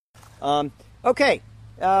Okay,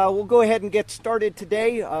 we'll go ahead and get started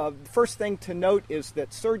today. First thing to note is that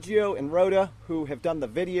Sergio and Rhoda, who have done the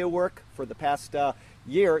video work for the past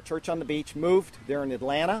year at Church on the Beach, moved. They're in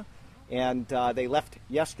Atlanta, and they left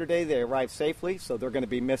yesterday. They arrived safely, so they're going to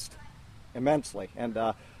be missed immensely. And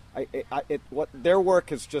what their work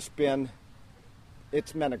has just been,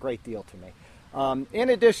 it's meant a great deal to me. In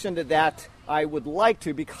addition to that, I would like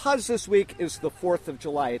to, because this week is the 4th of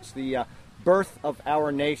July, it's the birth of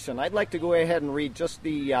our nation, I'd like to go ahead and read just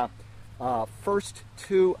the first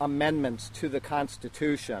two amendments to the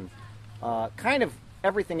Constitution. Kind of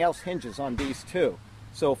everything else hinges on these two.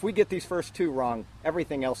 So if we get these first two wrong,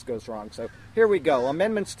 everything else goes wrong. So here we go.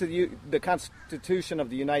 Amendments to the Constitution of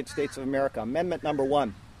the United States of America. Amendment number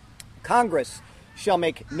 1. Congress shall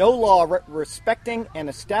make no law respecting an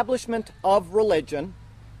establishment of religion.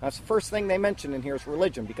 That's the first thing they mention in here is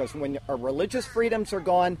religion, because when our religious freedoms are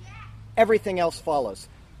gone, everything else follows.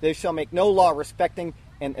 They shall make no law respecting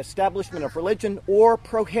an establishment of religion or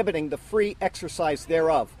prohibiting the free exercise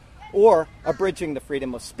thereof, or abridging the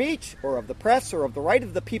freedom of speech or of the press or of the right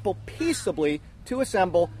of the people peaceably to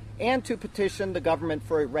assemble and to petition the government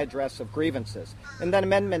for a redress of grievances. And then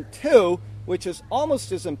Amendment 2, which is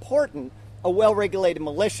almost as important, a well-regulated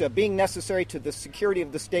militia being necessary to the security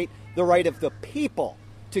of the state, the right of the people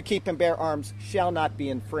to keep and bear arms shall not be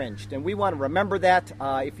infringed. And we want to remember that.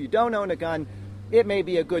 If you don't own a gun, it may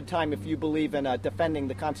be a good time, if you believe in defending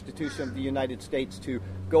the Constitution of the United States, to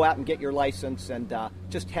go out and get your license and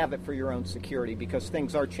just have it for your own security, because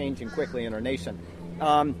things are changing quickly in our nation.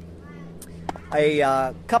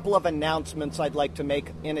 A couple of announcements I'd like to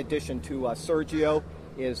make in addition to Sergio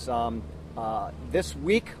is this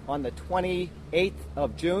week on the 28th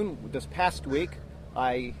of June, this past week,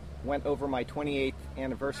 I went over my 28th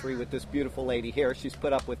anniversary with this beautiful lady here. She's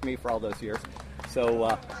put up with me for all those years. So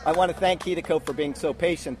I want to thank Hideko for being so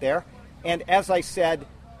patient there. And as I said,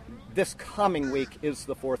 this coming week is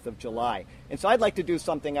the 4th of July. And so I'd like to do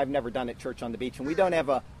something I've never done at Church on the Beach. And we don't have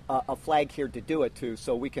a flag here to do it to,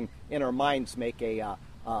 so we can, in our minds, make a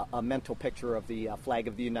mental picture of the flag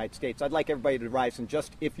of the United States. I'd like everybody to rise and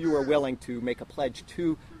just, if you are willing, to make a pledge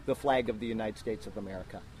to the flag of the United States of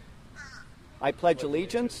America. I pledge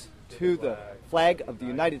allegiance to the flag of the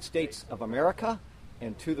United States of America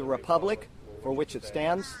and to the republic for which it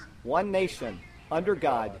stands, one nation, under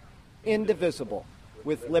God, indivisible,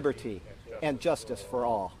 with liberty and justice for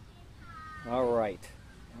all. All right.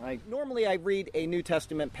 Normally I read a New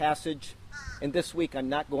Testament passage, and this week I'm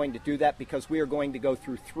not going to do that because we are going to go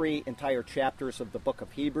through 3 entire chapters of the book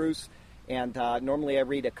of Hebrews. And normally I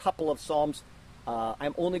read a couple of Psalms.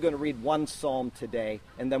 I'm only going to read one psalm today,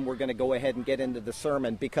 and then we're going to go ahead and get into the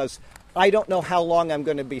sermon, because I don't know how long I'm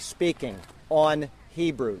going to be speaking on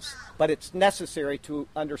Hebrews, but it's necessary to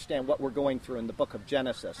understand what we're going through in the book of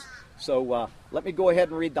Genesis. So let me go ahead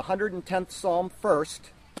and read the 110th Psalm first,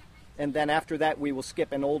 and then after that we will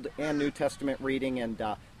skip an Old and New Testament reading and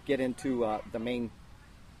get into the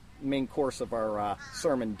main course of our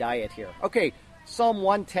sermon diet here. Okay, Psalm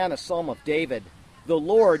 110, a psalm of David. The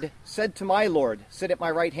Lord said to my Lord, sit at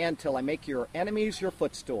my right hand till I make your enemies your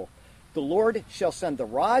footstool. The Lord shall send the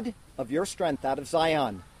rod of your strength out of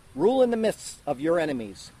Zion. Rule in the midst of your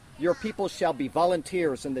enemies. Your people shall be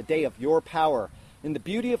volunteers in the day of your power. In the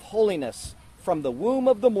beauty of holiness, from the womb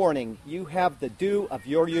of the morning, you have the dew of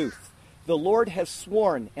your youth. The Lord has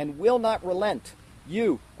sworn and will not relent.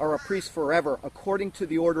 You are a priest forever, according to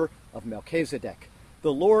the order of Melchizedek.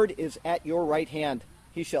 The Lord is at your right hand.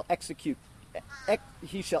 He shall execute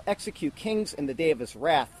kings in the day of his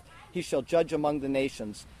wrath. He shall judge among the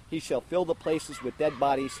nations. He shall fill the places with dead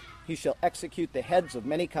bodies. He shall execute the heads of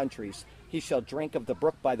many countries. He shall drink of the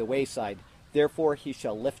brook by the wayside. Therefore he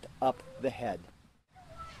shall lift up the head.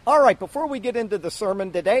 All right, before we get into the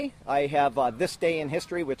sermon today, I have this day in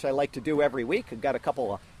history, which I like to do every week. I've got a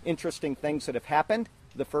couple of interesting things that have happened.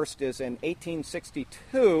 The first is in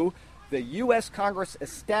 1862, the U.S. Congress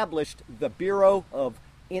established the Bureau of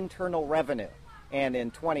Internal Revenue. And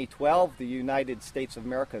in 2012, the United States of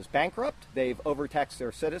America is bankrupt. They've overtaxed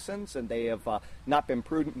their citizens, and they have not been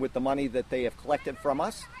prudent with the money that they have collected from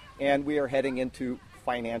us. And we are heading into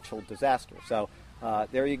financial disaster. So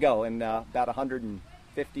there you go. In about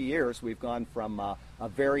 150 years, we've gone from a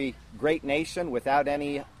very great nation without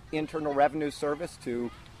any internal revenue service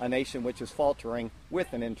to a nation which is faltering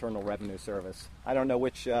with an internal revenue service. I don't know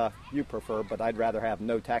which you prefer, but I'd rather have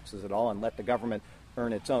no taxes at all and let the government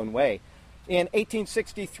earn its own way. In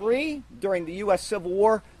 1863, during the U.S. Civil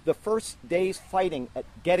War, the first day's fighting at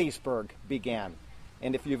Gettysburg began.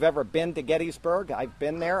 And if you've ever been to Gettysburg, I've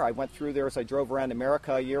been there. I went through there as I drove around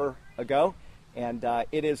America a year ago. And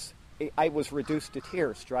it is I was reduced to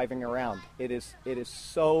tears driving around. It is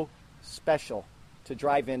so special to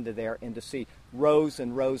drive into there and to see rows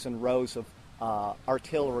and rows and rows of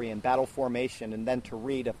artillery and battle formation, and then to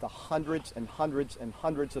read of the hundreds and hundreds and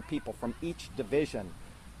hundreds of people from each division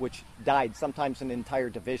which died. Sometimes an entire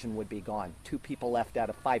division would be gone. 2 people left out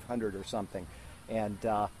of 500 or something. And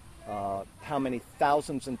how many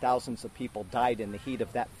thousands and thousands of people died in the heat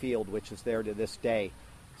of that field, which is there to this day.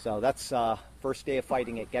 So that's first day of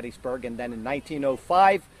fighting at Gettysburg. And then in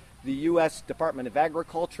 1905, the U.S. Department of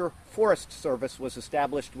Agriculture Forest Service was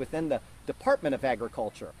established within the Department of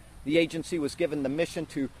Agriculture. The agency was given the mission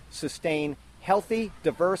to sustain healthy,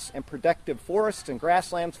 diverse, and productive forests and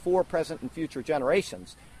grasslands for present and future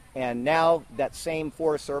generations. And now that same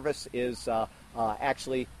Forest Service is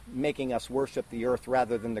actually making us worship the earth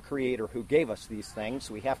rather than the Creator who gave us these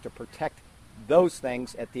things. We have to protect those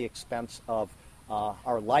things at the expense of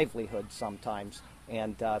our livelihood sometimes.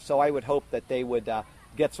 And so I would hope that they would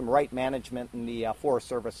get some right management in the Forest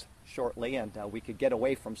Service shortly, and we could get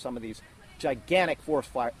away from some of these gigantic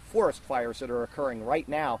forest fires that are occurring right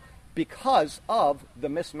now because of the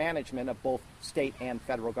mismanagement of both state and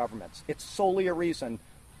federal governments. It's solely a reason,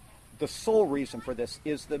 the sole reason for this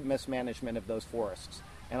is the mismanagement of those forests.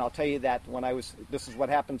 And I'll tell you that this is what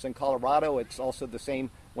happens in Colorado, it's also the same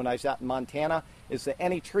when I was out in Montana, is that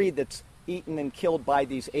any tree that's eaten and killed by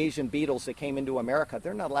these Asian beetles that came into America,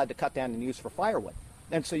 they're not allowed to cut down and use for firewood.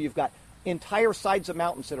 And so you've got entire sides of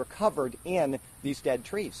mountains that are covered in these dead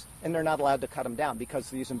trees, and they're not allowed to cut them down because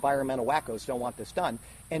these environmental wackos don't want this done.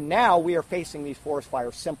 And now we are facing these forest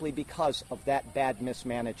fires simply because of that bad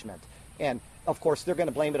mismanagement. And of course, they're going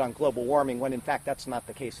to blame it on global warming when in fact that's not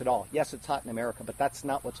the case at all. Yes, it's hot in America, but that's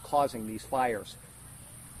not what's causing these fires.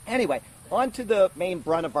 Anyway, on to the main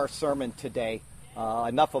brunt of our sermon today.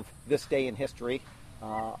 Enough of this day in history.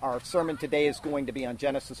 Our sermon today is going to be on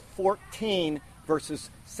Genesis 14, verses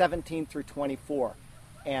 17 through 24.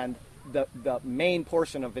 And the main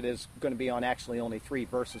portion of it is going to be on actually only 3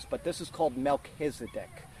 verses, but this is called Melchizedek,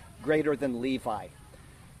 greater than Levi.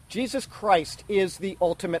 Jesus Christ is the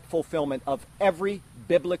ultimate fulfillment of every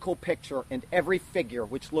biblical picture and every figure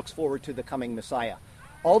which looks forward to the coming Messiah.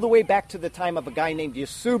 All the way back to the time of a guy named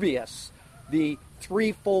Eusebius, the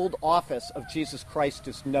threefold office of Jesus Christ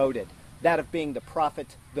is noted. That of being the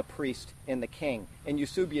prophet, the priest, and the king. And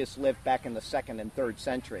Eusebius lived back in the 2nd and 3rd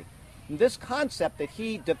century. And this concept that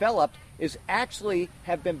he developed is actually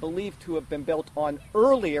have been believed to have been built on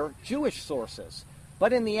earlier Jewish sources.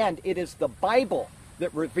 But in the end, it is the Bible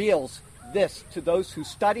that reveals this to those who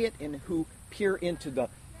study it and who peer into the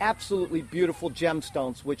absolutely beautiful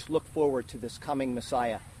gemstones which look forward to this coming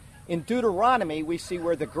Messiah. In Deuteronomy, we see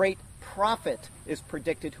where the great prophet is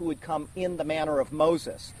predicted who would come in the manner of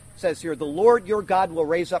Moses. It says here, the Lord your God will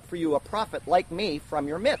raise up for you a prophet like me from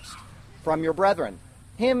your midst, from your brethren.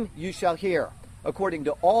 Him you shall hear, according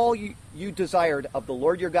to all you desired of the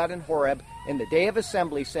Lord your God in Horeb in the day of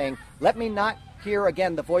assembly, saying, let me not hear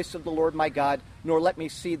again the voice of the Lord my God, nor let me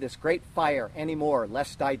see this great fire any more,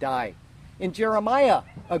 lest I die. In Jeremiah,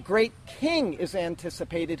 a great king is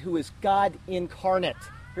anticipated who is God incarnate.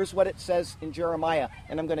 Here's what it says in Jeremiah,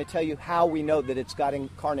 and I'm going to tell you how we know that it's God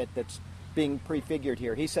incarnate that's being prefigured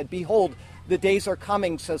here. He said, behold, the days are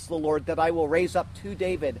coming, says the Lord, that I will raise up to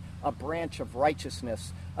David a branch of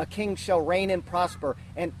righteousness. A king shall reign and prosper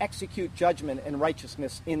and execute judgment and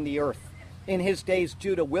righteousness in the earth. In his days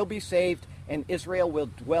Judah will be saved and Israel will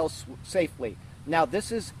dwell safely. Now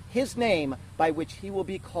this is his name by which he will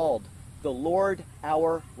be called, the Lord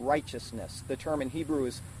our righteousness. The term in Hebrew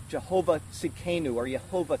is Jehovah Tsidkenu or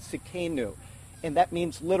Yehovah Tsidkenu. And that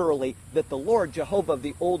means literally that the Lord, Jehovah of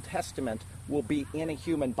the Old Testament, will be in a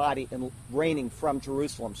human body and reigning from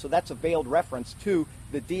Jerusalem. So that's a veiled reference to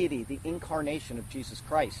the deity, the incarnation of Jesus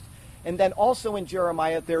Christ. And then also in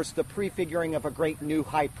Jeremiah, there's the prefiguring of a great new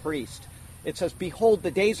high priest. It says, behold, the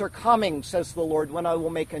days are coming, says the Lord, when I will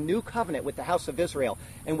make a new covenant with the house of Israel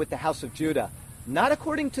and with the house of Judah. Not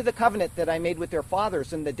according to the covenant that I made with their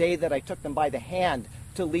fathers in the day that I took them by the hand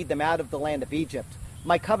to lead them out of the land of Egypt.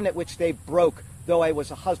 My covenant which they broke, though I was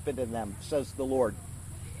a husband in them, says the Lord.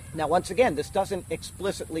 Now, once again, this doesn't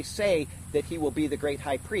explicitly say that he will be the great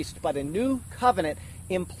high priest, but a new covenant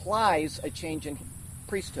implies a change in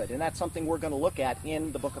priesthood, and that's something we're going to look at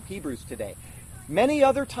in the book of Hebrews today. Many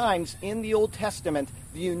other times in the Old Testament,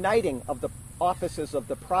 the uniting of the offices of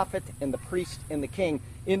the prophet and the priest and the king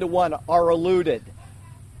into one are alluded.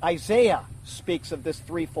 Isaiah speaks of this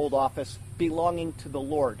threefold office belonging to the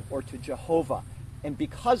Lord or to Jehovah. And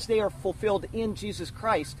because they are fulfilled in Jesus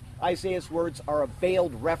Christ, Isaiah's words are a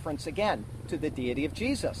veiled reference again to the deity of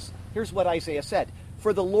Jesus. Here's what Isaiah said.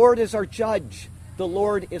 For the Lord is our judge. The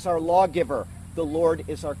Lord is our lawgiver. The Lord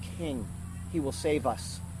is our king. He will save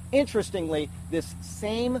us. Interestingly, this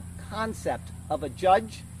same concept of a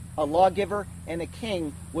judge, a lawgiver, and a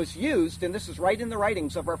king was used, and this is right in the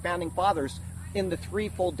writings of our founding fathers, in the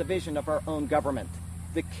threefold division of our own government.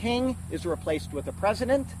 The king is replaced with a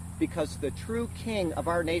president because the true king of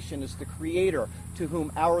our nation is the creator to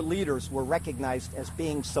whom our leaders were recognized as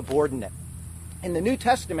being subordinate. In the New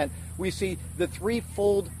Testament, we see the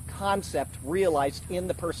threefold concept realized in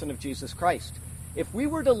the person of Jesus Christ. If we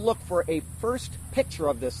were to look for a first picture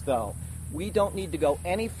of this, though, we don't need to go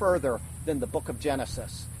any further than the book of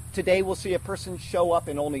Genesis. Today we'll see a person show up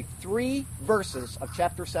in only 3 verses of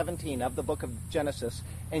chapter 17 of the book of Genesis,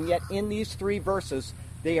 and yet in these 3 verses,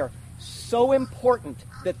 they are so important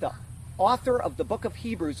that the author of the book of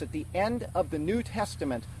Hebrews at the end of the New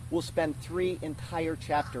Testament will spend 3 entire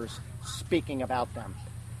chapters speaking about them.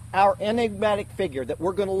 Our enigmatic figure that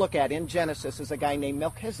we're going to look at in Genesis is a guy named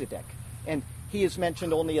Melchizedek, and he is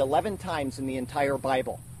mentioned only 11 times in the entire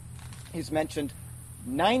Bible. He's mentioned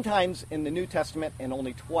 9 times in the New Testament and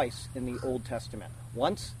only twice in the Old Testament.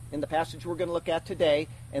 Once in the passage we're going to look at today,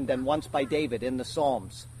 and then once by David in the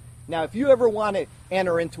Psalms. Now, if you ever want to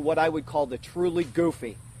enter into what I would call the truly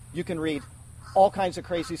goofy, you can read all kinds of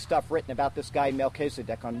crazy stuff written about this guy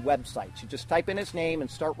Melchizedek on websites. You just type in his name and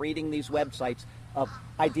start reading these websites of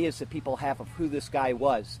ideas that people have of who this guy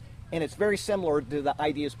was. And it's very similar to the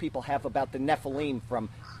ideas people have about the Nephilim from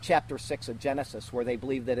chapter 6 of Genesis, where they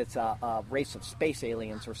believe that it's a race of space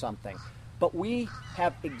aliens or something. But we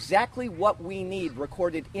have exactly what we need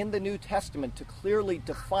recorded in the New Testament to clearly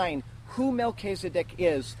define who Melchizedek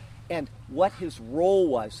is and what his role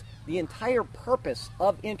was. The entire purpose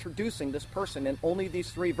of introducing this person in only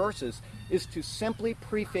these 3 verses is to simply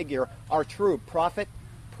prefigure our true prophet,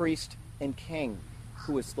 priest, and king,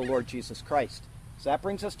 who is the Lord Jesus Christ. So that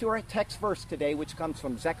brings us to our text verse today, which comes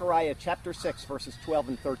from Zechariah chapter 6, verses 12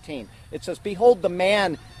 and 13. It says, "Behold the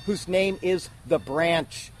man whose name is the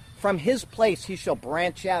branch. From his place he shall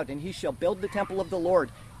branch out, and he shall build the temple of the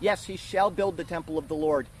Lord. Yes, he shall build the temple of the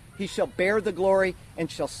Lord. He shall bear the glory,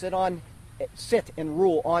 and shall sit and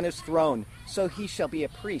rule on his throne. So he shall be a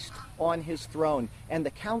priest on his throne, and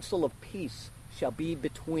the counsel of peace shall be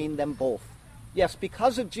between them both." Yes,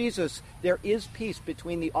 because of Jesus, there is peace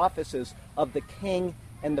between the offices of the king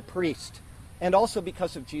and the priest. And also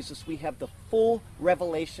because of Jesus, we have the full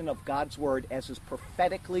revelation of God's word as is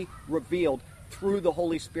prophetically revealed through the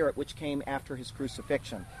Holy Spirit, which came after his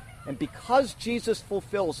crucifixion. And because Jesus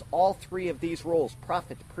fulfills all 3 of these roles,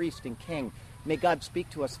 prophet, priest, and king, may God speak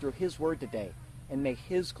to us through his word today, and may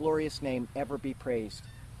his glorious name ever be praised.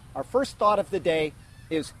 Our first thought of the day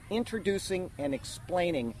is introducing and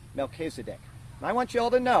explaining Melchizedek. And I want you all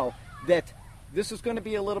to know that this is going to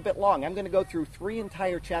be a little bit long. I'm going to go through 3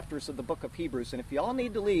 entire chapters of the book of Hebrews, and if you all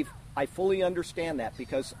need to leave, I fully understand that,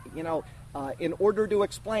 because, in order to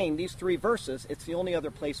explain these 3 verses, it's the only other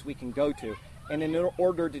place we can go to. And in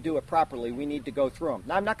order to do it properly, we need to go through them.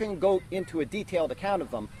 Now, I'm not going to go into a detailed account of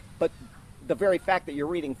them, but the very fact that you're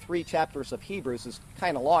reading 3 chapters of Hebrews is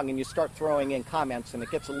kind of long, and you start throwing in comments, and it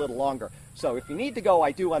gets a little longer. So if you need to go,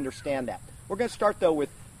 I do understand that. We're going to start, though, with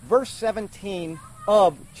verse 17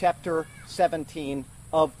 of chapter 17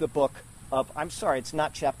 of the book of, I'm sorry, it's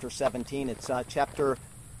not chapter 17, it's chapter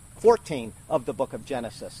 14 of the book of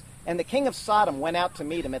Genesis. "And the king of Sodom went out to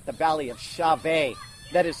meet him at the valley of Shaveh,"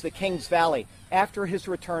 that is the king's valley, "after his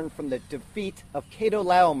return from the defeat of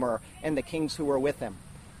Chedorlaomer and the kings who were with him."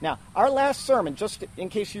 Now, our last sermon, just in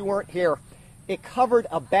case you weren't here, it covered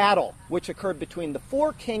a battle which occurred between the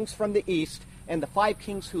 4 kings from the east and the 5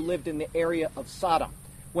 kings who lived in the area of Sodom.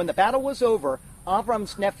 When the battle was over,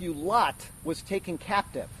 Avram's nephew Lot was taken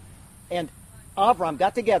captive. And Avram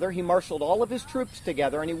got together, he marshaled all of his troops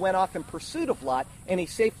together, and he went off in pursuit of Lot, and he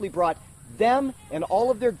safely brought them and all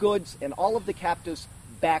of their goods and all of the captives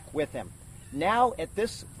back with him. Now, at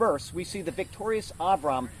this verse, we see the victorious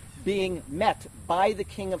Avram being met by the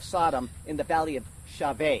king of Sodom in the valley of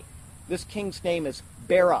Shaveh. This king's name is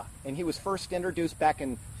Bera, and he was first introduced back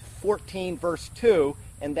in 14 verse 2,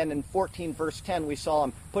 and then in 14 verse 10 we saw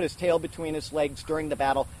him put his tail between his legs during the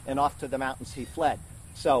battle, and off to the mountains he fled.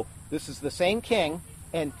 So this is the same king,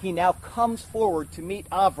 and he now comes forward to meet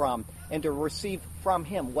Avram and to receive from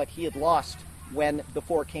him what he had lost when the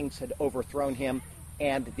 4 kings had overthrown him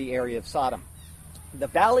and the area of Sodom. The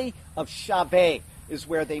valley of Shaveh is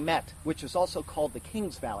where they met, which is also called the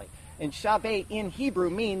King's Valley. And Shaveh in Hebrew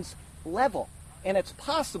means level. And it's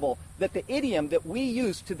possible that the idiom that we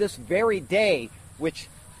use to this very day,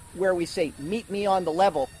 where we say, "meet me on the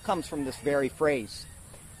level," comes from this very phrase.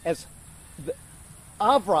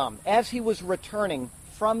 Avram, as he was returning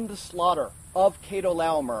from the slaughter of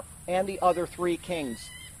Chedorlaomer and the other three kings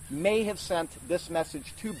may have sent this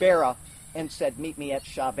message to Bera and said, meet me at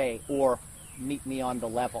Shaveh, or meet me on the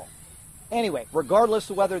level. Anyway, regardless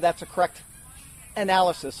of whether that's a correct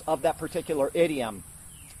analysis of that particular idiom,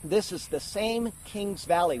 this is the same King's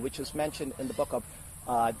Valley which is mentioned in the book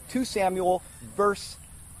of 2 Samuel,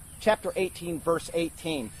 chapter 18, verse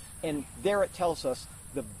 18. And there it tells us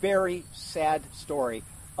the very sad story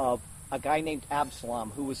of a guy named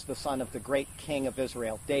Absalom, who was the son of the great king of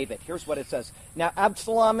Israel, David. Here's what it says. Now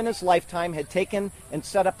Absalom in his lifetime had taken and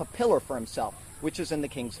set up a pillar for himself, which is in the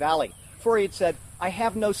King's Valley. For he had said, I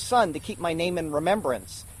have no son to keep my name in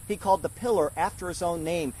remembrance. He called the pillar after his own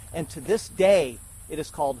name, and to this day it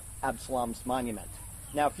is called Absalom's monument.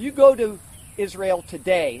 Now if you go to Israel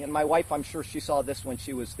today, and my wife, I'm sure she saw this when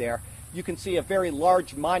she was there, you can see a very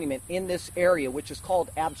large monument in this area, which is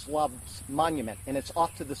called Absalom's monument, and it's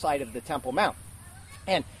off to the side of the Temple Mount.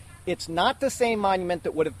 And it's not the same monument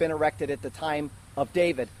that would have been erected at the time of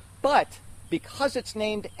David, but because it's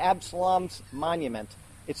named Absalom's monument,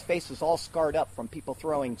 its face is all scarred up from people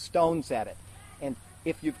throwing stones at it. And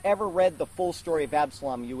if you've ever read the full story of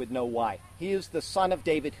Absalom, you would know why. He is the son of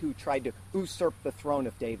David who tried to usurp the throne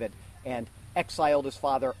of David and exiled his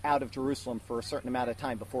father out of Jerusalem for a certain amount of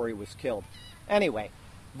time before he was killed. Anyway,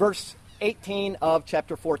 verse 18 of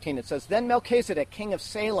chapter 14, it says, Then Melchizedek, king of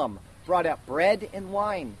Salem, brought out bread and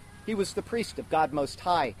wine. He was the priest of God Most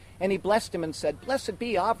High, and he blessed him and said, Blessed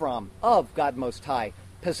be Avram of God Most High,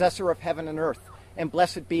 possessor of heaven and earth, and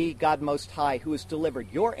blessed be God Most High, who has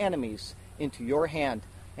delivered your enemies into your hand.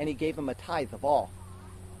 And he gave him a tithe of all.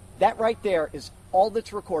 That right there is all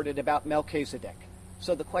that's recorded about Melchizedek.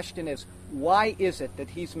 So the question is, why is it that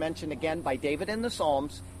he's mentioned again by David in the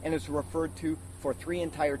Psalms and is referred to for 3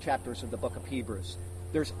 entire chapters of the book of Hebrews?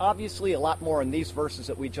 There's obviously a lot more in these verses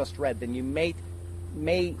that we just read than you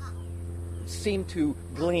may seem to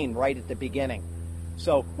glean right at the beginning.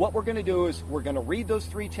 So what we're going to do is we're going to read those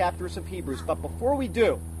 3 chapters of Hebrews. But before we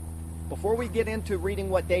get into reading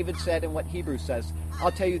what David said and what Hebrews says,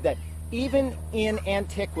 I'll tell you that even in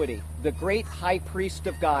antiquity, the great high priest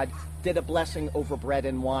of God did a blessing over bread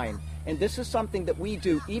and wine. And this is something that we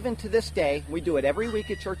do even to this day. We do it every week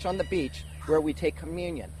at Church on the Beach, where we take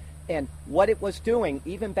communion. And what it was doing,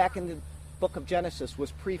 even back in the book of Genesis,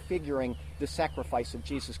 was prefiguring the sacrifice of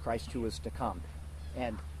Jesus Christ who is to come.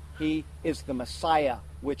 And he is the Messiah,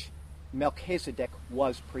 which Melchizedek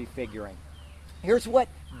was prefiguring. Here's what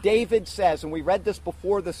David says, and we read this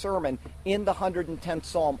before the sermon in the 110th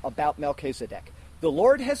Psalm about Melchizedek. The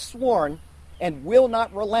Lord has sworn and will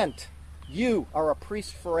not relent. You are a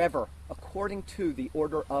priest forever, according to the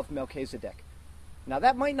order of Melchizedek. Now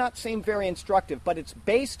that might not seem very instructive, but it's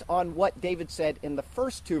based on what David said in the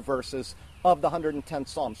first 2 verses of the 110th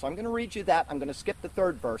Psalm. So I'm going to read you that. I'm going to skip the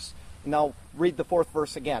 3rd verse, and I'll read the 4th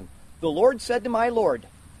verse again. The Lord said to my Lord,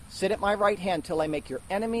 Sit at my right hand till I make your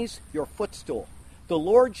enemies your footstool. The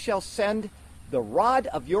Lord shall send the rod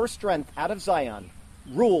of your strength out of Zion.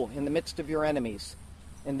 Rule in the midst of your enemies.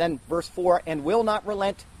 And then verse 4, and will not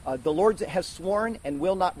relent. The Lord has sworn and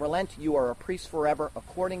will not relent. You are a priest forever,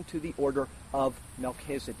 according to the order of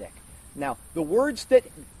Melchizedek. Now, the words that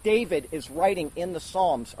David is writing in the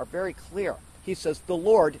Psalms are very clear. He says, the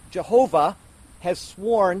Lord, Jehovah, has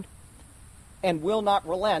sworn and will not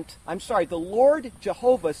relent. The Lord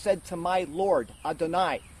Jehovah said to my Lord,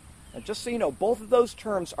 Adonai. Now, just so you know, both of those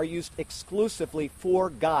terms are used exclusively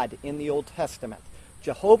for God in the Old Testament.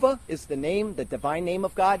 Jehovah is the name, the divine name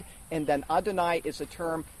of God, and then Adonai is a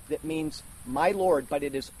term that means my Lord, but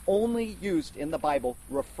it is only used in the Bible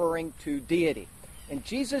referring to deity. And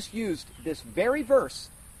Jesus used this very verse,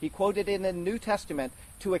 he quoted in the New Testament,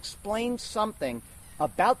 to explain something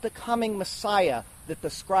about the coming Messiah that the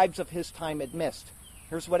scribes of his time had missed.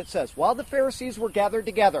 Here's what it says. While the Pharisees were gathered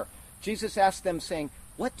together, Jesus asked them, saying,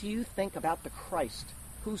 What do you think about the Christ?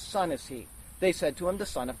 Whose son is he? They said to him, the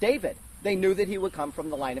son of David. They knew that he would come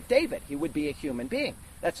from the line of David. He would be a human being.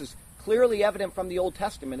 That's as clearly evident from the Old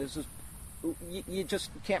Testament as you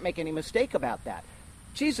just can't make any mistake about that.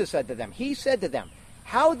 Jesus said to them, he said to them,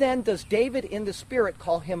 How then does David in the Spirit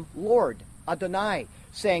call him Lord, Adonai,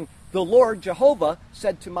 saying, The Lord, Jehovah,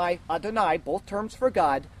 said to my Adonai, both terms for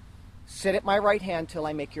God, Sit at my right hand till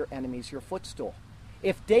I make your enemies your footstool.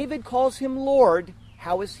 If David calls him Lord,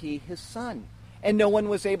 how is he his son? And no one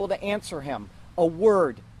was able to answer him a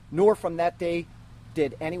word, nor from that day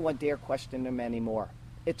did anyone dare question him anymore.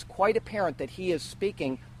 It's quite apparent that he is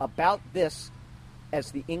speaking about this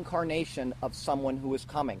as the incarnation of someone who is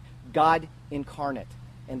coming, God incarnate.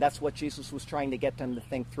 And that's what Jesus was trying to get them to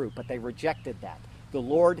think through, but they rejected that. The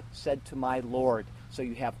Lord said to my Lord. So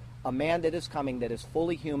you have a man that is coming that is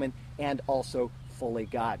fully human and also fully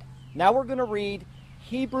God. Now we're going to read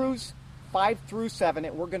Hebrews 5 through 7,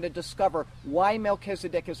 and we're going to discover why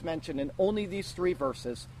Melchizedek is mentioned in only these 3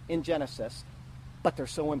 verses in Genesis, but they're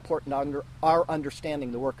so important under our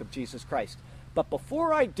understanding the work of Jesus Christ. But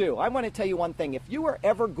before I do, I want to tell you one thing. If you are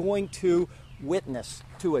ever going to witness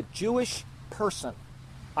to a Jewish person,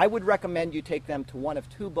 I would recommend you take them to one of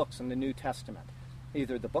 2 books in the New Testament,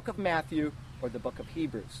 either the book of Matthew or the book of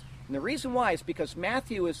Hebrews. And the reason why is because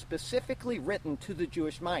Matthew is specifically written to the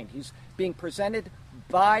Jewish mind. He's being presented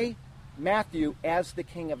by Matthew as the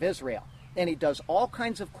king of Israel. And he does all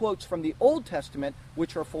kinds of quotes from the Old Testament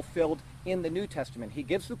which are fulfilled in the New Testament. He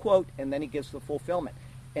gives the quote and then he gives the fulfillment.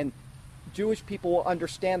 And Jewish people will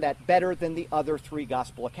understand that better than the other 3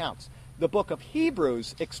 gospel accounts. The book of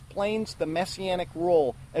Hebrews explains the messianic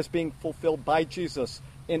role as being fulfilled by Jesus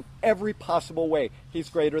in every possible way. He's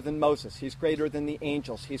greater than Moses. He's greater than the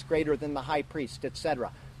angels. He's greater than the high priest,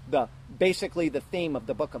 etc. Basically, the theme of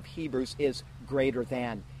the book of Hebrews is greater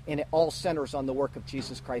than. And it all centers on the work of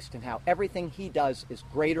Jesus Christ and how everything he does is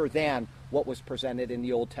greater than what was presented in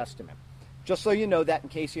the Old Testament. Just so you know that in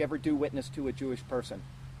case you ever do witness to a Jewish person.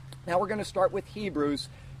 Now we're going to start with Hebrews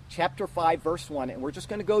chapter 5, verse 1, and we're just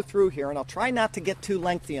going to go through here, and I'll try not to get too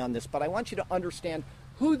lengthy on this, but I want you to understand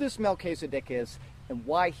who this Melchizedek is and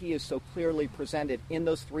why he is so clearly presented in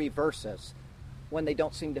those 3 verses when they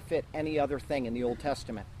don't seem to fit any other thing in the Old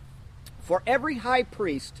Testament. For every high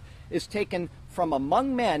priest is taken from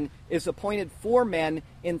among men, is appointed for men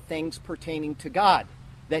in things pertaining to God,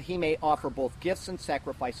 that he may offer both gifts and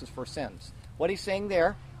sacrifices for sins. What he's saying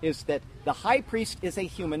there is that the high priest is a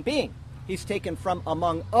human being. He's taken from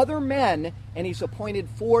among other men, and he's appointed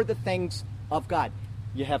for the things of God.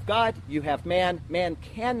 You have God, you have man. Man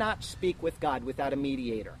cannot speak with God without a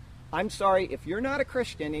mediator. I'm sorry, if you're not a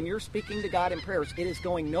Christian and you're speaking to God in prayers, it is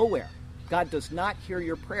going nowhere. God does not hear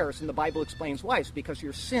your prayers, and the Bible explains why. It's because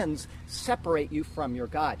your sins separate you from your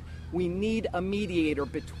God. We need a mediator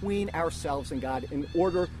between ourselves and God in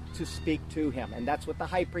order to speak to him, and that's what the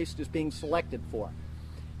high priest is being selected for.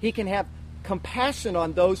 He can have compassion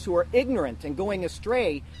on those who are ignorant and going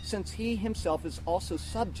astray, since he himself is also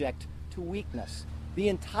subject to weakness. The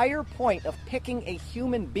entire point of picking a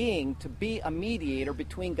human being to be a mediator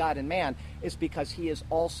between God and man is because he is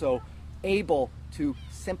also able to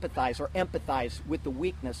sympathize or empathize with the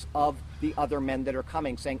weakness of the other men that are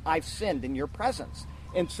coming, saying, I've sinned in your presence.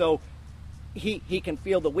 And so he can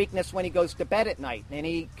feel the weakness when he goes to bed at night, and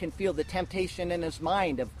he can feel the temptation in his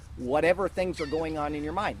mind of whatever things are going on in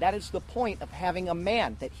your mind. That is the point of having a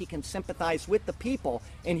man, that he can sympathize with the people,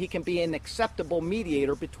 and he can be an acceptable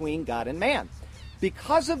mediator between God and man.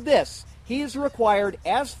 Because of this, he is required,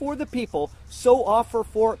 as for the people, so also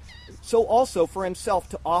for himself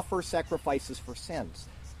to offer sacrifices for sins.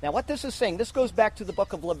 Now what this is saying, this goes back to the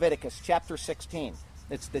book of Leviticus, chapter 16.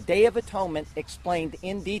 It's the Day of Atonement explained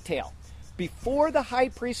in detail. Before the high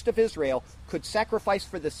priest of Israel could sacrifice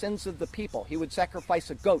for the sins of the people, he would sacrifice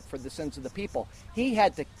a goat for the sins of the people. He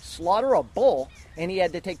had to slaughter a bull, and he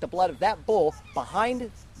had to take the blood of that bull behind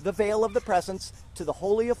the veil of the presence to the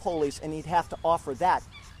Holy of Holies, and he'd have to offer that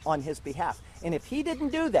on his behalf. And if he didn't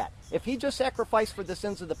do that, if he just sacrificed for the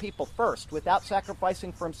sins of the people first, without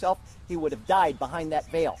sacrificing for himself, he would have died behind that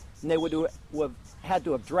veil. And they would have had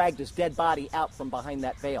to have dragged his dead body out from behind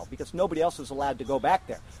that veil, because nobody else was allowed to go back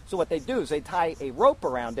there. So what they do is they tie a rope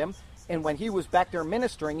around him, and when he was back there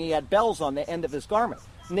ministering, he had bells on the end of his garment.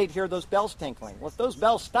 And they'd hear those bells tinkling. Well, if those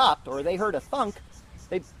bells stopped, or they heard a thunk,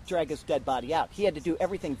 they'd drag his dead body out. He had to do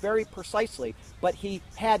everything very precisely, but he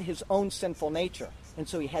had his own sinful nature. And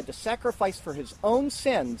so he had to sacrifice for his own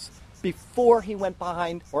sins before he went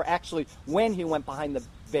behind, or actually when he went behind the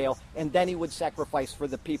veil, and then he would sacrifice for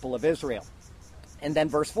the people of Israel. And then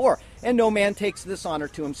verse 4, and no man takes this honor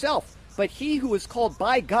to himself, but he who is called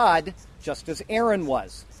by God, just as Aaron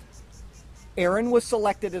was. Aaron was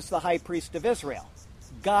selected as the high priest of Israel.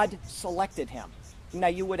 God selected him. Now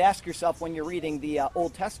you would ask yourself when you're reading the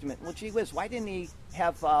Old Testament, well, gee whiz, why didn't he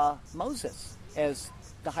have Moses as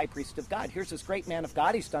the high priest of God? Here's this great man of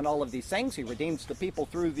God. He's done all of these things. He redeems the people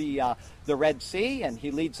through the Red Sea, and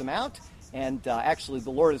he leads them out. And actually,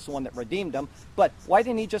 the Lord is the one that redeemed them. But why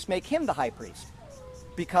didn't he just make him the high priest?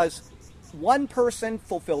 Because one person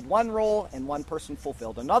fulfilled one role, and one person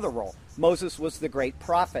fulfilled another role. Moses was the great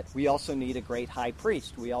prophet. We also need a great high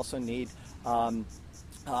priest. We also need a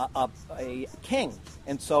king.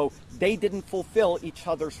 And so they didn't fulfill each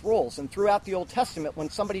other's roles. And throughout the Old Testament, when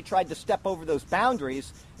somebody tried to step over those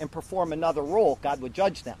boundaries and perform another role, God would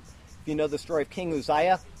judge them. If you know the story of King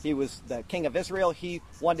Uzziah, he was the king of Israel. He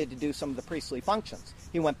wanted to do some of the priestly functions.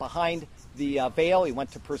 He went behind the veil. He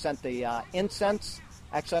went to present the incense.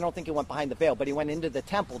 Actually, I don't think he went behind the veil, but he went into the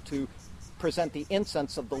temple to present the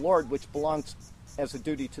incense of the Lord, which belongs as a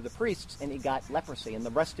duty to the priests, and he got leprosy. And the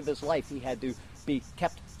rest of his life, he had to be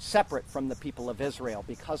kept separate from the people of Israel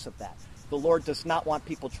because of that. The Lord does not want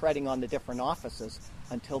people treading on the different offices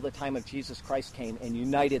until the time of Jesus Christ came and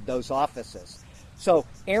united those offices. So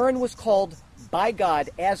Aaron was called by God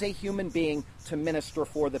as a human being to minister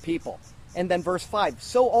for the people. And then verse 5,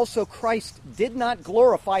 so also Christ did not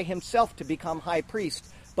glorify himself to become high priest,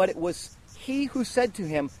 but it was he who said to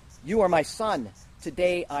him, you are my son,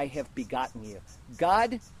 today I have begotten you.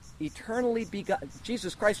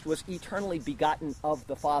 Jesus Christ was eternally begotten of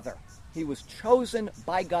the Father. He was chosen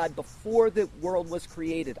by God before the world was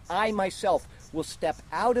created. I myself will step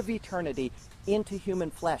out of eternity into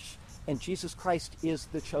human flesh. And Jesus Christ is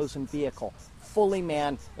the chosen vehicle, fully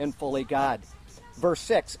man and fully God. Verse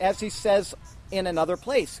 6, as he says in another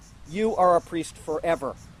place, you are a priest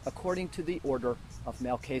forever, according to the order of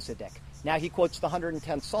Melchizedek. Now he quotes the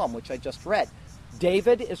 110th Psalm, which I just read.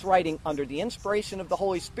 David is writing under the inspiration of the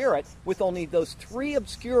Holy Spirit with only those 3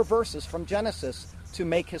 obscure verses from Genesis to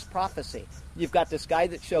make his prophecy. You've got this guy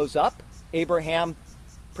that shows up. Abraham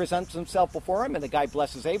presents himself before him, and the guy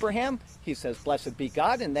blesses Abraham. He says, blessed be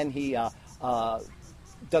God, and then he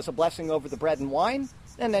does a blessing over the bread and wine,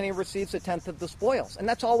 and then he receives 1/10 of the spoils. And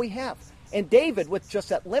that's all we have. And David, with just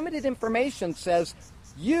that limited information, says,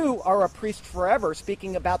 you are a priest forever,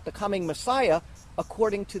 speaking about the coming Messiah,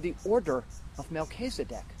 according to the order of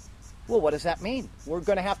Melchizedek. Well, what does that mean? We're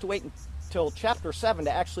going to have to wait until chapter 7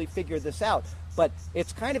 to actually figure this out. But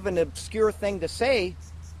it's kind of an obscure thing to say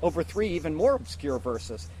over 3 even more obscure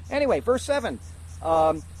verses. Anyway, verse 7,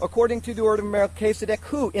 according to the order of Melchizedek,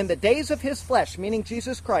 who in the days of his flesh, meaning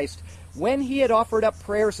Jesus Christ, when he had offered up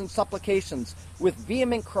prayers and supplications with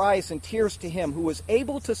vehement cries and tears to him, who was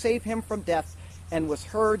able to save him from death, and was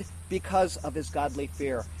heard because of his godly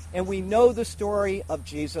fear. And we know the story of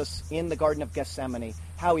Jesus in the Garden of Gethsemane,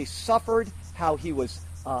 how he suffered, how he was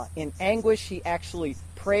in anguish. He actually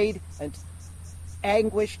prayed and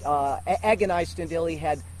agonized until he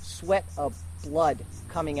had sweat of blood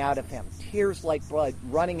coming out of him, tears like blood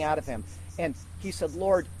running out of him. And he said,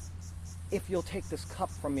 Lord, if you'll take this cup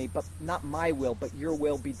from me, but not my will, but your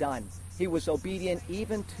will be done. He was obedient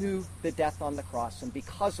even to the death on the cross, and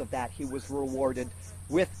because of that, he was rewarded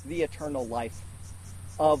with the eternal life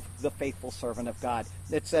of the faithful servant of God.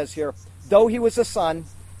 It says here, though he was a son,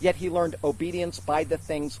 yet he learned obedience by the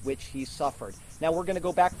things which he suffered. Now we're going to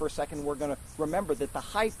go back for a second. We're going to remember that the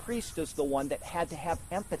high priest is the one that had to have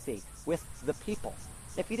empathy with the people.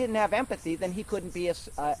 If he didn't have empathy, then he couldn't be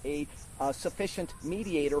a sufficient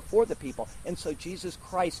mediator for the people. And so Jesus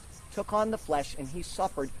Christ took on the flesh, and he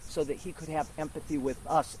suffered so that he could have empathy with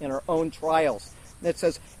us in our own trials. And it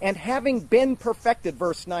says, and having been perfected,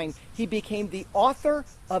 verse 9, he became the author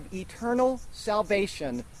of eternal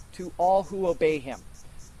salvation to all who obey him.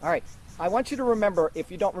 All right, I want you to remember,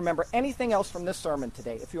 if you don't remember anything else from this sermon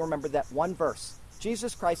today, if you remember that one verse,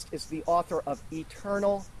 Jesus Christ is the author of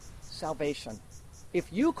eternal salvation. If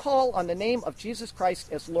you call on the name of Jesus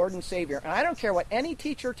Christ as Lord and Savior, and I don't care what any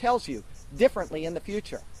teacher tells you differently in the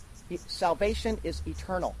future, salvation is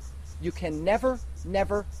eternal. You can never,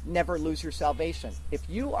 never, never lose your salvation. If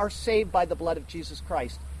you are saved by the blood of Jesus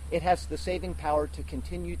Christ, it has the saving power to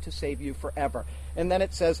continue to save you forever. And then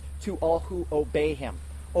it says, to all who obey him.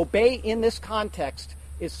 Obey in this context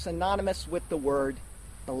is synonymous with the word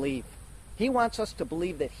believe. He wants us to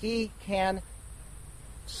believe that he can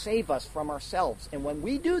save us from ourselves. And when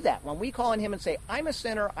we do that, when we call on him and say, I'm a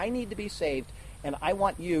sinner, I need to be saved, and I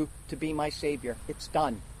want you to be my Savior, it's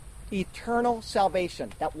done. Eternal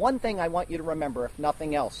salvation. That one thing I want you to remember, if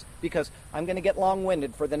nothing else, because I'm going to get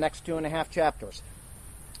long-winded for the next 2.5 chapters.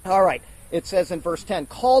 All right, it says in verse 10,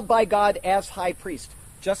 called by God as high priest,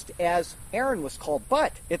 just as Aaron was called.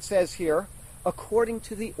 But it says here, according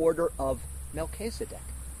to the order of Melchizedek.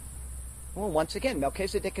 Well, once again,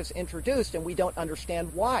 Melchizedek is introduced, and we don't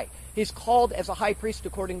understand why. He's called as a high priest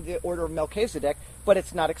according to the order of Melchizedek, but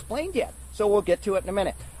it's not explained yet. So we'll get to it in a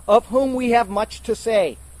minute. Of whom we have much to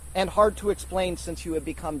say, and hard to explain since you have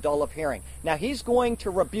become dull of hearing. Now, he's going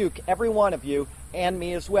to rebuke every one of you and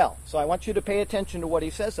me as well. So I want you to pay attention to what he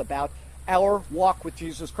says about our walk with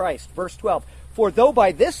Jesus Christ. Verse 12, for though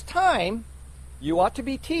by this time you ought to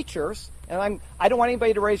be teachers, and I don't want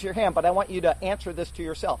anybody to raise your hand, but I want you to answer this to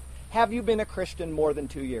yourself. Have you been a Christian more than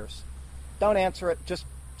 2 years? Don't answer it, just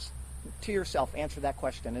to yourself. Answer that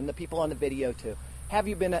question, and the people on the video too. Have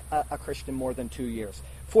you been a Christian more than 2 years?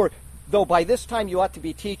 For though by this time you ought to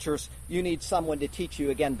be teachers, you need someone to teach you,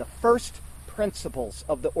 again, the first principles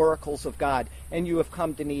of the oracles of God, and you have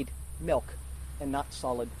come to need milk and not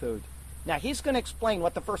solid food. Now, he's going to explain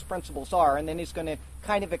what the first principles are, and then he's going to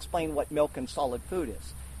kind of explain what milk and solid food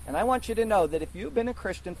is. And I want you to know that if you've been a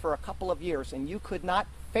Christian for a couple of years and you could not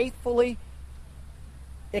faithfully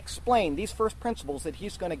explain these first principles that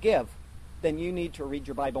he's going to give, then you need to read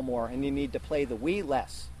your Bible more, and you need to play the Wii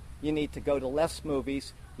less. You need to go to less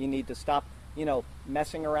movies. You need to stop,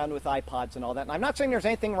 messing around with iPods and all that. And I'm not saying there's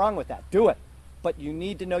anything wrong with that. Do it. But you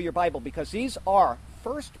need to know your Bible, because these are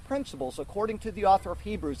first principles, according to the author of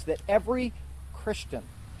Hebrews, that every Christian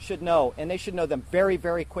should know, and they should know them very,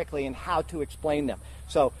 very quickly and how to explain them.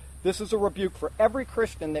 So this is a rebuke for every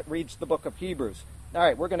Christian that reads the book of Hebrews. All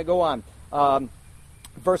right, we're going to go on.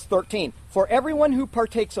 Verse 13, for everyone who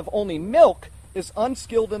partakes of only milk is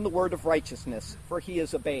unskilled in the word of righteousness, for he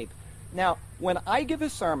is a babe. Now, when I give a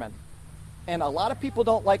sermon, and a lot of people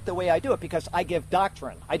don't like the way I do it because I give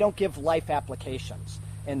doctrine. I don't give life applications.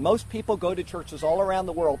 And most people go to churches all around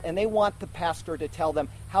the world, and they want the pastor to tell them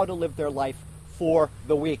how to live their life for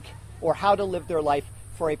the week, or how to live their life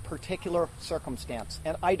for a particular circumstance.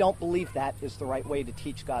 And I don't believe that is the right way to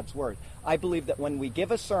teach God's word. I believe that when we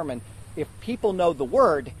give a sermon, if people know the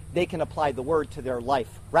word, they can apply the word to their life,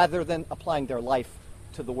 rather than applying their life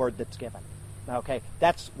to the word that's given. Okay,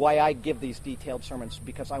 that's why I give these detailed sermons,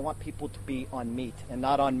 because I want people to be on meat and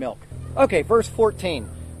not on milk. Okay, verse 14.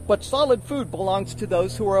 But solid food belongs to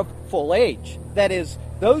those who are of full age. That is,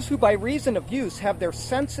 those who by reason of use have their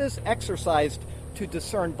senses exercised to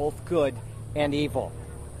discern both good and evil.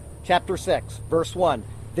 Chapter 6, verse 1.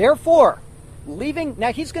 Therefore,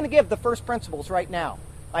 now he's going to give the first principles right now.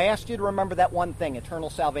 I asked you to remember that one thing, eternal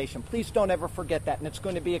salvation. Please don't ever forget that, and it's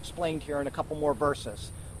going to be explained here in a couple more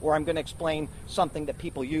verses. Or I'm going to explain something that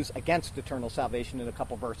people use against eternal salvation in a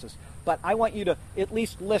couple verses. But I want you to at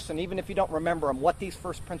least listen, even if you don't remember them, what these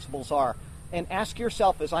first principles are. And ask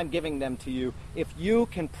yourself, as I'm giving them to you, if you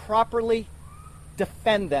can properly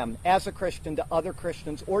defend them as a Christian to other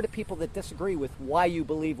Christians or to people that disagree with why you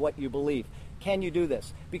believe what you believe. Can you do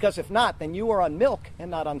this? Because if not, then you are on milk and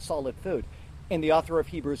not on solid food. And the author of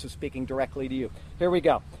Hebrews is speaking directly to you. Here we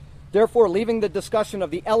go. Therefore, leaving the discussion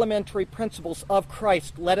of the elementary principles of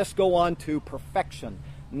Christ, let us go on to perfection,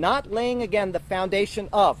 not laying again the foundation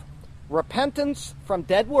of repentance from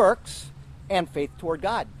dead works and faith toward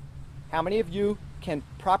God. How many of you can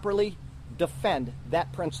properly defend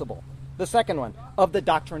that principle? The second one, of the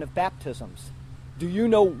doctrine of baptisms. Do you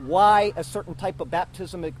know why a certain type of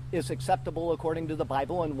baptism is acceptable according to the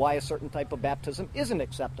Bible and why a certain type of baptism isn't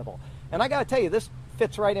acceptable? And I got to tell you, this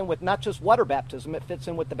fits right in with not just water baptism, it fits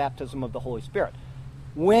in with the baptism of the Holy Spirit.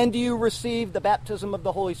 When do you receive the baptism of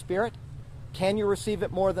the Holy Spirit? Can you receive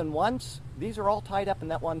it more than once? These are all tied up in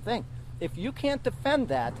that one thing. If you can't defend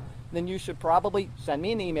that, then you should probably send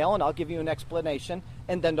me an email and I'll give you an explanation.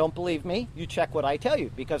 And then don't believe me, you check what I tell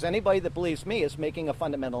you, because anybody that believes me is making a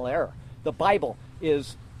fundamental error. The Bible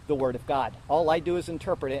is the Word of God. All I do is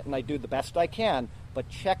interpret it, and I do the best I can, but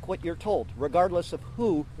check what you're told, regardless of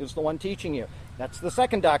who is the one teaching you. That's the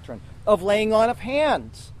second doctrine, of laying on of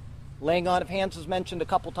hands. Laying on of hands is mentioned a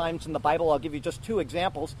couple times in the Bible. I'll give you just two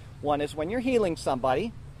examples. One is when you're healing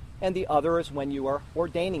somebody, and the other is when you are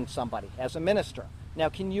ordaining somebody as a minister. Now,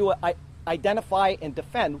 can you identify and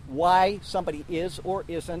defend why somebody is or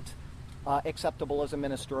isn't acceptable as a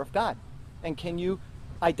minister of God? And can you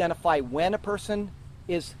identify when a person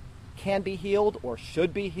can be healed or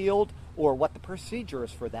should be healed, or what the procedure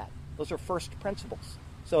is for that? Those are first principles.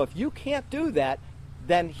 So if you can't do that,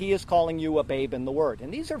 then he is calling you a babe in the Word.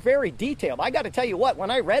 And these are very detailed. I got to tell you what,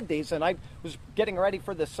 when I read these and I was getting ready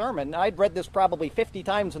for this sermon, I'd read this probably 50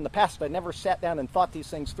 times in the past. I never sat down and thought these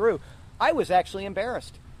things through. I was actually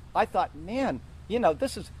embarrassed. I thought, man,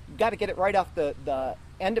 this is, got to get it right off the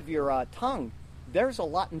end of your tongue. There's a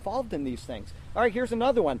lot involved in these things. All right, here's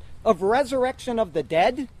another one. Of resurrection of the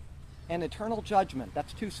dead and eternal judgment.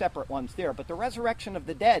 That's two separate ones there. But the resurrection of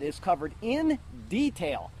the dead is covered in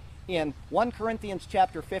detail in 1 Corinthians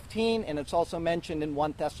chapter 15, and it's also mentioned in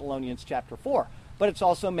 1 Thessalonians chapter 4. But it's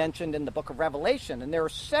also mentioned in the book of Revelation, and there are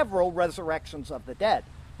several resurrections of the dead.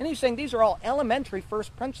 And he's saying these are all elementary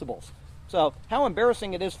first principles. So how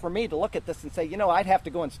embarrassing it is for me to look at this and say, I'd have to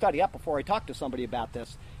go and study up before I talk to somebody about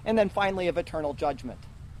this. And then finally, of eternal judgment.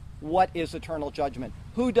 What is eternal judgment?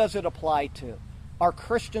 Who does it apply to? Are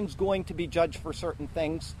Christians going to be judged for certain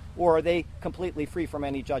things, or are they completely free from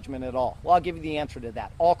any judgment at all? Well, I'll give you the answer to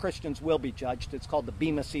that. All Christians will be judged. It's called the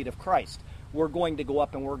Bema Seat of Christ. We're going to go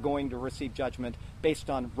up and we're going to receive judgment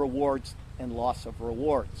based on rewards and loss of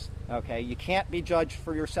rewards. Okay? You can't be judged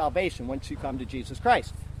for your salvation once you come to Jesus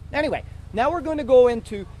Christ. Anyway, now we're going to go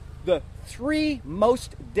into the 3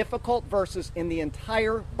 most difficult verses in the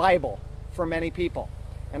entire Bible for many people.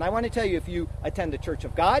 And I want to tell you, if you attend the Church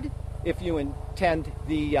of God, if you attend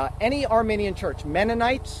the any Arminian church,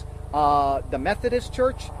 Mennonites, the Methodist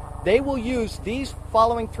Church, they will use these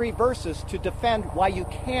following 3 verses to defend why you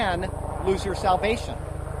can lose your salvation.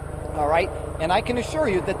 All right? And I can assure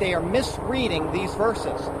you that they are misreading these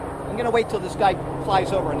verses. I'm going to wait till this guy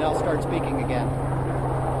flies over and then I'll start speaking again.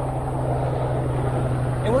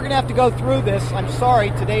 And we're going to have to go through this. I'm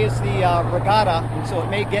sorry, today is the regatta, and so it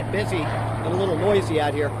may get busy and a little noisy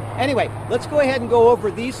out here. Anyway, let's go ahead and go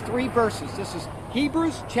over these 3 verses. This is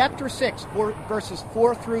Hebrews chapter 6, verses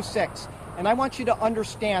 4 through 6. And I want you to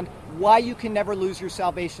understand why you can never lose your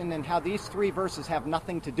salvation and how these 3 verses have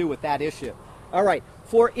nothing to do with that issue. All right.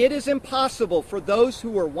 For it is impossible for those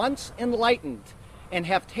who were once enlightened and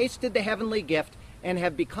have tasted the heavenly gift and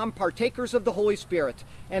have become partakers of the Holy Spirit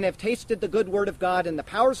and have tasted the good word of God and the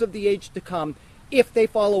powers of the age to come, if they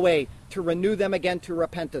fall away, to renew them again to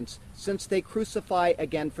repentance, since they crucify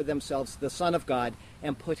again for themselves the Son of God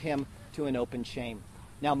and put him to an open shame.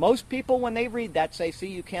 Now, most people, when they read that, say, see,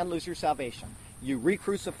 you can lose your salvation. You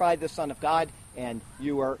re-crucify the Son of God, and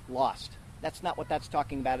you are lost. That's not what that's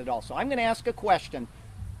talking about at all. So I'm going to ask a question,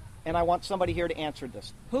 and I want somebody here to answer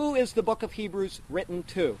this. Who is the book of Hebrews written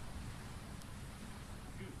to?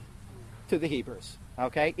 To the Hebrews.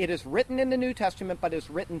 Okay? It is written in the New Testament, but it's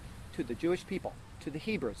written to the Jewish people, to the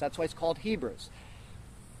Hebrews. That's why it's called Hebrews.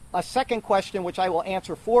 A second question, which I will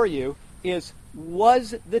answer for you, is,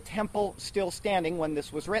 was the temple still standing when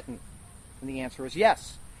this was written? And the answer is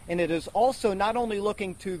yes. And it is also not only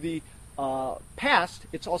looking to the past,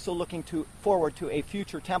 it's also looking forward to a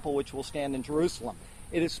future temple which will stand in Jerusalem.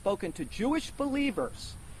 It is spoken to Jewish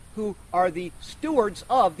believers who are the stewards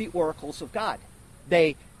of the oracles of God.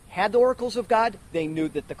 They had the oracles of God. They knew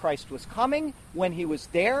that the Christ was coming. When he was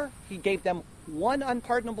there, he gave them one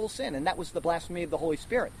unpardonable sin, and that was the blasphemy of the Holy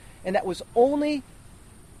Spirit. And that was only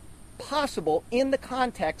possible in the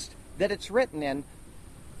context that it's written in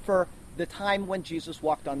for the time when Jesus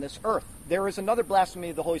walked on this earth. There is another blasphemy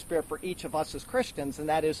of the Holy Spirit for each of us as Christians, and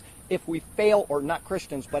that is if we fail, or not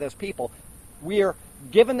Christians, but as people, we are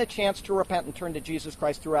given the chance to repent and turn to Jesus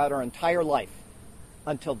Christ throughout our entire life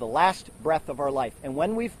until the last breath of our life. And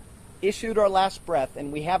when we've issued our last breath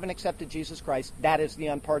and we haven't accepted Jesus Christ, that is the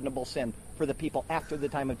unpardonable sin for the people after the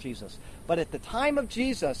time of Jesus. But at the time of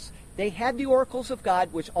Jesus, they had the oracles of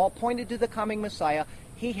God, which all pointed to the coming Messiah.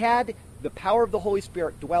 He had the power of the Holy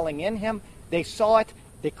Spirit dwelling in him. They saw it.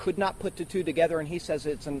 They could not put the two together, and he says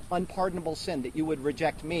it's an unpardonable sin that you would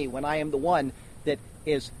reject me when I am the one that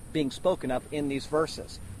is being spoken of in these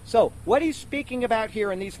verses. So, what he's speaking about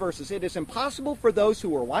here in these verses, it is impossible for those who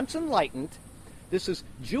were once enlightened, this is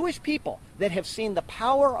Jewish people that have seen the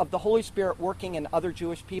power of the Holy Spirit working in other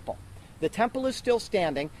Jewish people. The temple is still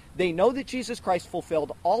standing. They know that Jesus Christ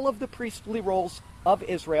fulfilled all of the priestly roles of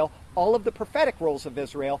Israel, all of the prophetic roles of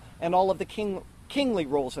Israel, and all of the kingly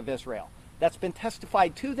roles of Israel. That's been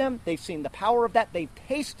testified to them. They've seen the power of that. They've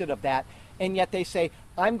tasted of that. And yet they say,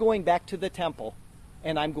 I'm going back to the temple,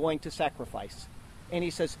 and I'm going to sacrifice. And he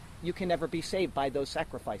says, you can never be saved by those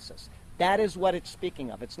sacrifices. That is what it's speaking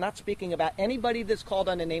of. It's not speaking about anybody that's called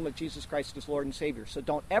on the name of Jesus Christ as Lord and Savior. So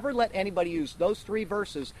don't ever let anybody use those 3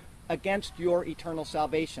 verses against your eternal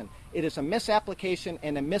salvation. It is a misapplication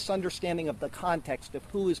and a misunderstanding of the context of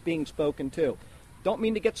who is being spoken to. Don't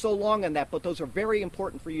mean to get so long on that, but those are very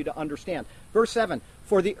important for you to understand. Verse 7,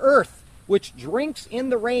 for the earth which drinks in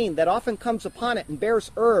the rain that often comes upon it and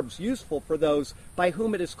bears herbs useful for those by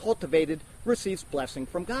whom it is cultivated, receives blessing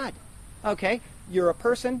from God. Okay, you're a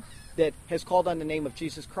person that has called on the name of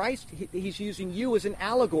Jesus Christ. He's using you as an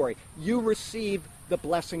allegory. You receive the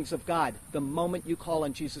blessings of God the moment you call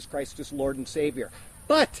on Jesus Christ as Lord and Savior.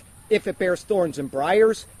 But if it bears thorns and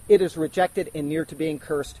briars, it is rejected and near to being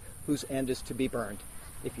cursed, whose end is to be burned.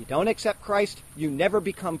 If you don't accept Christ, you never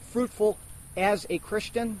become fruitful as a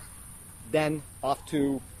Christian, then off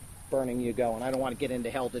to burning you go. And I don't want to get into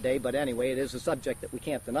hell today, but anyway, it is a subject that we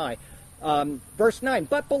can't deny. Verse 9,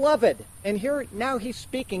 but beloved, and here now he's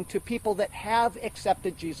speaking to people that have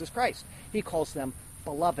accepted Jesus Christ. He calls them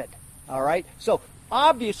beloved. All right? So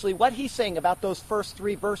obviously what he's saying about those first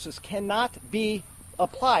 3 verses cannot be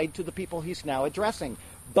applied to the people he's now addressing.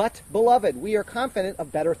 But beloved, we are confident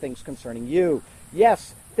of better things concerning you.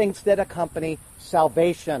 Yes, things that accompany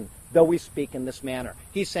salvation, though we speak in this manner.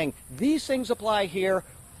 He's saying these things apply here,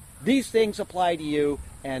 these things apply to you,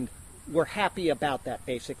 and we're happy about that,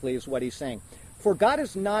 basically, is what he's saying. For God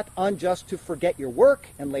is not unjust to forget your work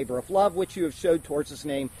and labor of love, which you have showed towards his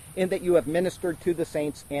name, in that you have ministered to the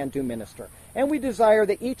saints and do minister. And we desire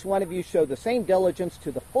that each one of you show the same diligence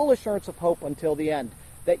to the full assurance of hope until the end,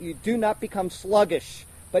 that you do not become sluggish,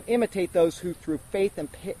 but imitate those who through faith and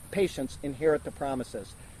patience inherit the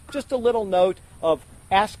promises. Just a little note of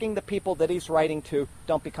asking the people that he's writing to,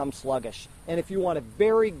 don't become sluggish. And if you want a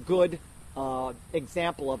very good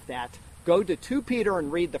example of that, go to 2 Peter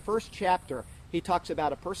and read the first chapter. He talks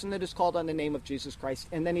about a person that is called on the name of Jesus Christ,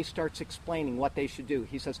 and then he starts explaining what they should do.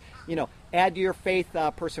 He says, add to your faith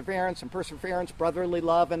perseverance, and perseverance, brotherly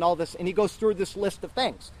love, and all this. And he goes through this list of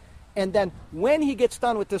things. And then when he gets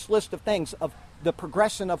done with this list of things of the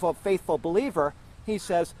progression of a faithful believer, he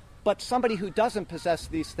says, but somebody who doesn't possess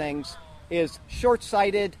these things is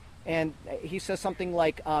short-sighted, and he says something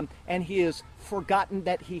like, and he has forgotten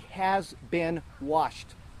that he has been washed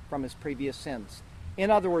from his previous sins. In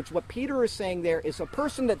other words, what Peter is saying there is a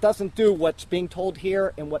person that doesn't do what's being told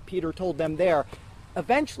here and what Peter told them there,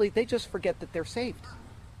 eventually they just forget that they're saved.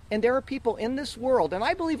 And there are people in this world, and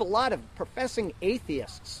I believe a lot of professing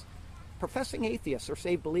atheists are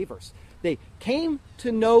saved believers. They came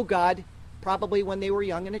to know God probably when they were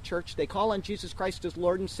young in a church. They call on Jesus Christ as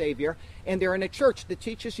Lord and Savior, and they're in a church that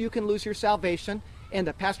teaches you can lose your salvation, and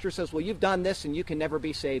the pastor says, well, you've done this and you can never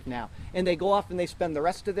be saved now. And they go off and they spend the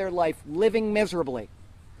rest of their life living miserably,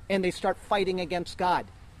 and they start fighting against God.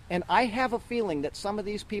 And I have a feeling that some of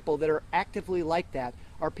these people that are actively like that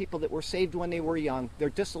are people that were saved when they were young. They're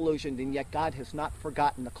disillusioned, and yet God has not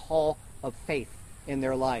forgotten the call of faith in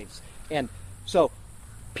their lives. And so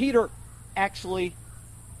Peter actually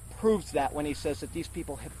proves that when he says that these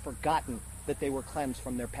people have forgotten that they were cleansed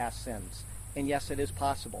from their past sins. And yes, it is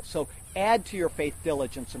possible. So add to your faith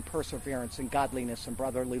diligence and perseverance and godliness and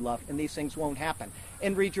brotherly love, and these things won't happen.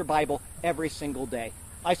 And read your Bible every single day.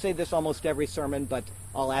 I say this almost every sermon, but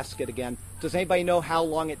I'll ask it again. Does anybody know how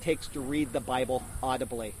long it takes to read the Bible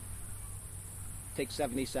audibly? It takes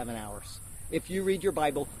 77 hours. If you read your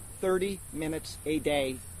Bible 30 minutes a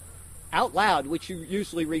day out loud, which you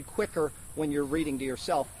usually read quicker when you're reading to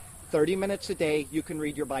yourself, 30 minutes a day, you can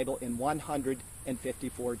read your Bible in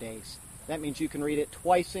 154 days. That means you can read it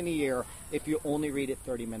twice in a year if you only read it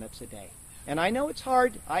 30 minutes a day. And I know it's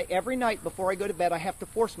hard. Every night before I go to bed, I have to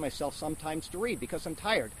force myself sometimes to read because I'm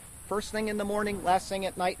tired. First thing in the morning, last thing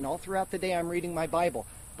at night, and all throughout the day I'm reading my Bible.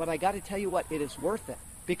 But I got to tell you what, it is worth it.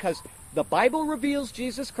 Because the Bible reveals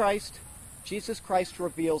Jesus Christ. Jesus Christ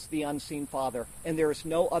reveals the unseen Father. And there is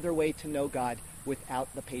no other way to know God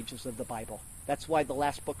without the pages of the Bible. That's why the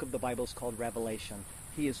last book of the Bible is called Revelation.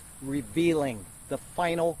 He is revealing the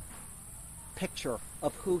final picture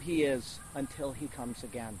of who he is until he comes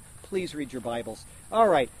again. Please read your Bibles. All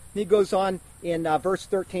right. He goes on in verse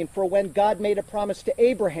 13. For when God made a promise to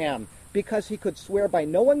Abraham, because he could swear by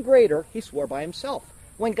no one greater, he swore by himself.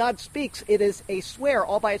 When God speaks, it is a swear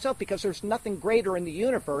all by itself because there's nothing greater in the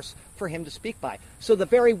universe for him to speak by. So the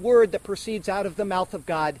very word that proceeds out of the mouth of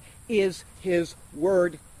God is his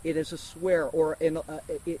word. It is a swear, or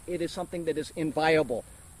it is something that is inviolable.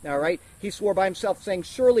 All right? He swore by himself, saying,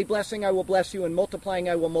 surely blessing I will bless you, and multiplying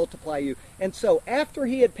I will multiply you. And so, after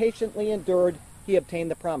he had patiently endured, he obtained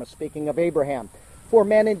the promise, speaking of Abraham. For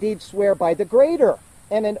men indeed swear by the greater,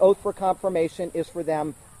 and an oath for confirmation is for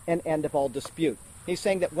them an end of all dispute. He's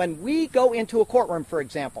saying that when we go into a courtroom, for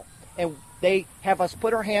example, and they have us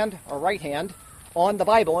put our right hand, on the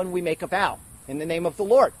Bible, and we make a vow in the name of the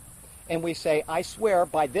Lord. And we say, I swear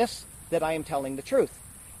by this that I am telling the truth.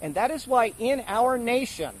 And that is why in our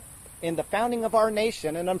nation, in the founding of our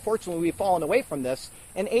nation, and unfortunately we've fallen away from this,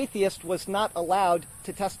 an atheist was not allowed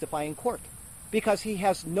to testify in court because he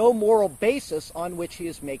has no moral basis on which he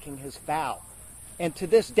is making his vow. And to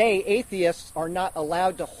this day, atheists are not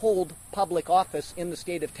allowed to hold public office in the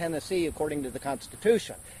state of Tennessee according to the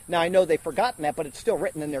Constitution. Now, I know they've forgotten that, but it's still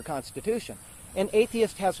written in their Constitution. An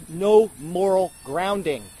atheist has no moral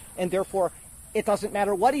grounding, and therefore it doesn't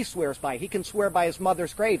matter what he swears by. He can swear by his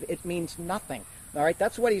mother's grave. It means nothing. All right,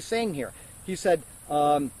 that's what he's saying here. He said,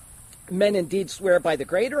 men indeed swear by the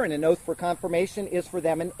greater, and an oath for confirmation is for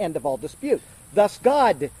them an end of all dispute. Thus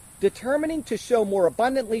God, determining to show more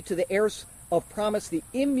abundantly to the heirs of promise the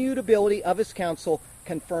immutability of his counsel,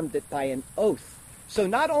 confirmed it by an oath. So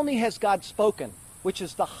not only has God spoken, which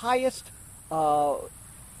is the highest,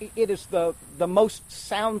 it is the most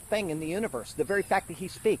sound thing in the universe, the very fact that he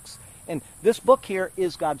speaks. And this book here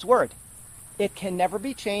is God's Word. It can never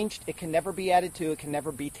be changed. It can never be added to. It can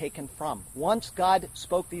never be taken from. Once God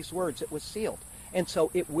spoke these words, it was sealed. And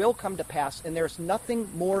so it will come to pass, and there's nothing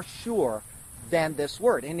more sure than this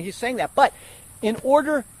word. And he's saying that. But in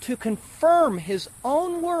order to confirm his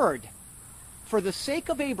own word for the sake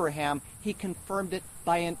of Abraham, he confirmed it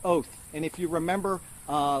by an oath. And if you remember,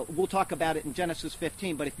 we'll talk about it in Genesis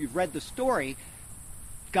 15, but if you've read the story,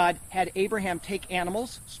 God had Abraham take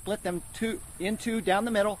animals, split them in two down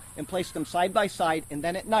the middle, and place them side by side, and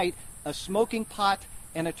then at night, a smoking pot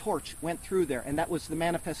and a torch went through there, and that was the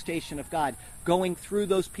manifestation of God going through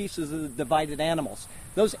those pieces of the divided animals.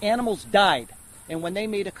 Those animals died, and when they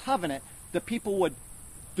made a covenant, the people would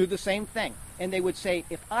do the same thing, and they would say,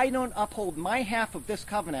 if I don't uphold my half of this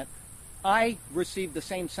covenant, I receive the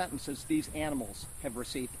same sentence as these animals have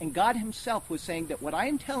received. And God himself was saying that what I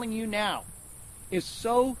am telling you now is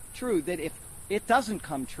so true that if it doesn't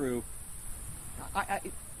come true,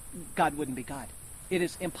 God wouldn't be God. It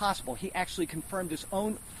is impossible. He actually confirmed his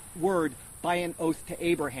own word by an oath to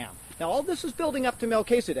Abraham. Now, all this is building up to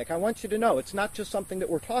Melchizedek. I want you to know it's not just something that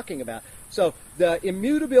we're talking about. So the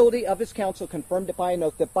immutability of his counsel confirmed it by an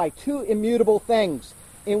oath, that by two immutable things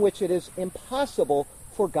in which it is impossible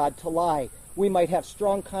for God to lie, we might have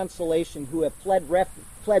strong consolation who have fled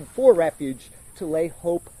for refuge to lay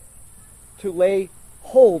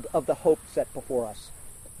hold of the hope set before us.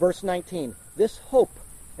 Verse 19, this hope,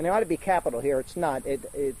 and it ought to be capital here, it's not,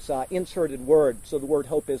 it's inserted word, so the word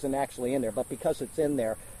hope isn't actually in there, but because it's in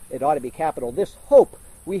there, it ought to be capital. This hope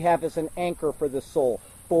we have as an anchor for the soul,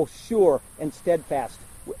 both sure and steadfast,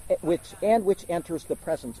 which enters the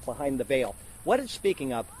presence behind the veil. What it's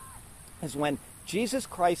speaking of is when Jesus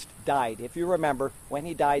Christ died. If you remember, when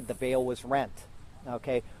he died, the veil was rent.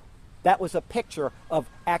 Okay? That was a picture of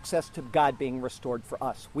access to God being restored for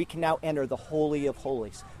us. We can now enter the Holy of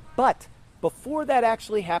Holies. But before that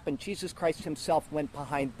actually happened, Jesus Christ himself went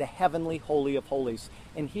behind the heavenly Holy of Holies,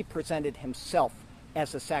 and he presented himself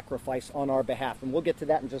as a sacrifice on our behalf. And we'll get to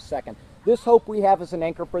that in just a second. This hope we have as an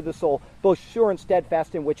anchor for the soul, both sure and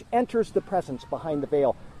steadfast, in which enters the presence behind the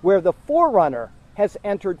veil, where the forerunner has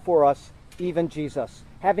entered for us, even Jesus,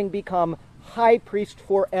 having become high priest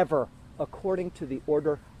forever, according to the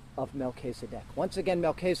order of Melchizedek. Once again,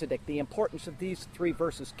 Melchizedek, the importance of these three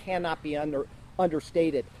verses cannot be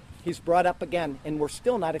understated. He's brought up again, and we're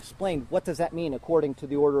still not explained what does that mean according to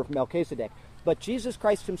the order of Melchizedek. But Jesus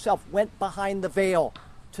Christ himself went behind the veil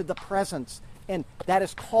to the presence, and that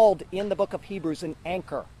is called in the book of Hebrews an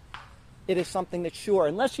anchor. It is something that's sure.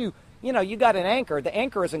 Unless you got an anchor, the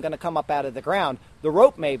anchor isn't going to come up out of the ground. The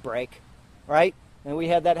rope may break, right? And we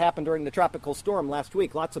had that happen during the tropical storm last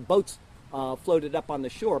week. Lots of boats floated up on the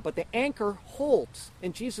shore, but the anchor holds,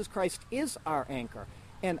 and Jesus Christ is our anchor.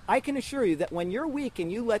 And I can assure you that when you're weak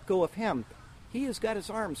and you let go of him, he has got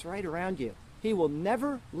his arms right around you. He will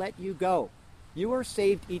never let you go. You are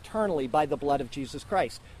saved eternally by the blood of Jesus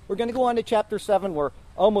Christ. We're going to go on to chapter 7. We're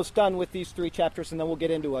almost done with these three chapters, and then we'll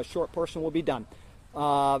get into a short portion. We'll be done.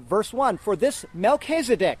 Verse 1, for this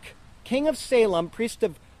Melchizedek, king of Salem, priest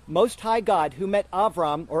of Most High God, who met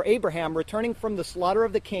Avram, or Abraham, returning from the slaughter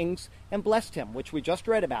of the kings, and blessed him, which we just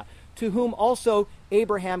read about, to whom also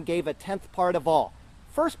Abraham gave a tenth part of all.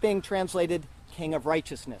 First being translated king of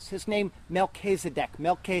righteousness. His name Melchizedek.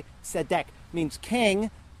 Melchizedek means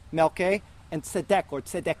king, Melche, and Tzedek, or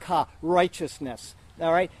Tzedekah, righteousness.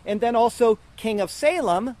 All right? And then also king of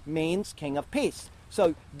Salem means king of peace.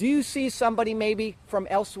 So do you see somebody maybe from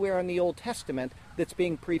elsewhere in the Old Testament that's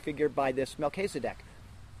being prefigured by this Melchizedek?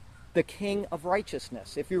 The king of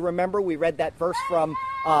righteousness. If you remember, we read that verse from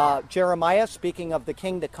Jeremiah, speaking of the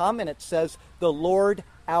king to come, and it says, the Lord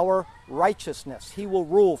our righteousness. He will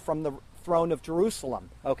rule from the throne of Jerusalem.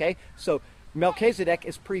 Okay? So Melchizedek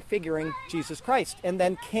is prefiguring Jesus Christ. And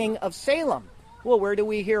then king of Salem. Well, where do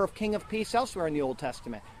we hear of king of peace elsewhere in the Old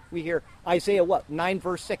Testament? We hear Isaiah 9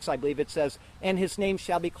 verse 6, I believe it says, and his name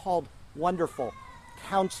shall be called Wonderful,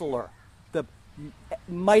 Counselor, the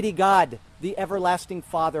Mighty God, the Everlasting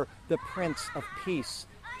Father, the Prince of Peace.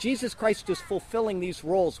 Jesus Christ is fulfilling these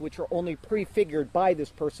roles which are only prefigured by this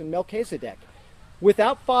person, Melchizedek.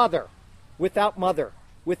 Without father, without mother,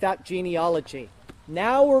 without genealogy.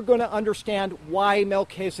 Now we're going to understand why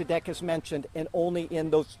Melchizedek is mentioned, and only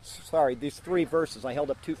in these three verses. I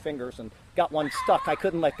held up two fingers and got one stuck. I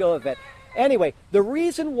couldn't let go of it. Anyway, the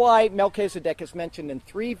reason why Melchizedek is mentioned in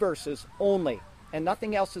three verses only, and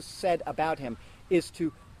nothing else is said about him, is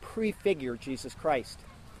to prefigure Jesus Christ.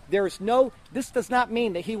 This does not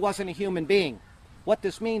mean that he wasn't a human being. What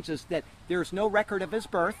this means is that there's no record of his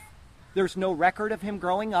birth, there's no record of him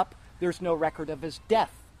growing up, there's no record of his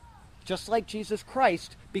death. Just like Jesus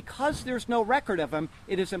Christ, because there's no record of him,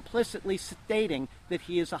 it is implicitly stating that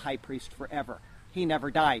he is a high priest forever. He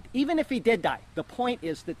never died. Even if he did die, the point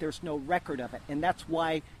is that there's no record of it, and that's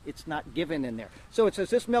why it's not given in there. So it says,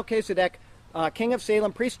 this Melchizedek, king of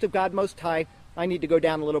Salem, priest of God Most High. I need to go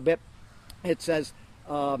down a little bit. It says,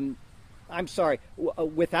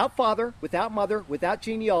 without father, without mother, without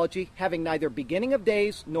genealogy, having neither beginning of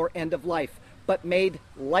days nor end of life, but made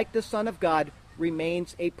like the Son of God,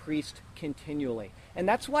 remains a priest continually. And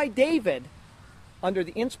that's why David, under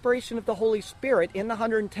the inspiration of the Holy Spirit, in the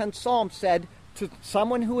 110th Psalm said to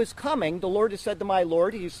someone who is coming, the Lord has said to my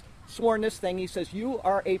Lord, he's sworn this thing, he says, you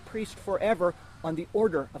are a priest forever on the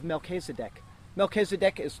order of Melchizedek.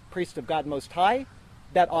 Melchizedek is priest of God Most High.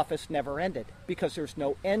 That office never ended because there's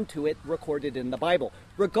no end to it recorded in the Bible,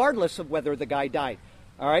 regardless of whether the guy died.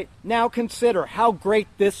 All right, now consider how great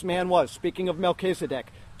this man was, speaking of Melchizedek,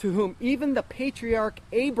 to whom even the patriarch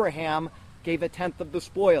Abraham gave a tenth of the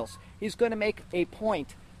spoils. He's going to make a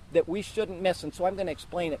point that we shouldn't miss, and so I'm going to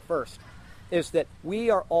explain it first, is that we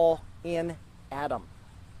are all in Adam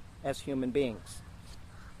as human beings.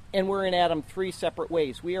 And we're in Adam three separate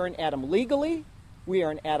ways. We are in Adam legally, we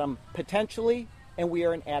are in Adam potentially, and we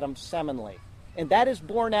are in Adam seminally. And that is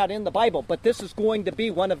borne out in the Bible, but this is going to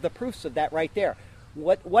be one of the proofs of that right there.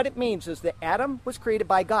 What it means is that Adam was created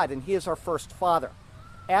by God, and he is our first father.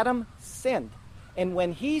 Adam sinned, and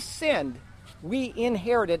when he sinned, we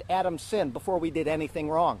inherited Adam's sin before we did anything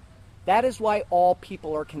wrong. That is why all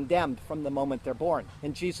people are condemned from the moment they're born.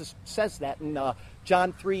 And Jesus says that in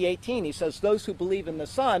John 3:18. He says, those who believe in the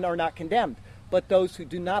Son are not condemned, but those who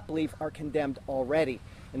do not believe are condemned already.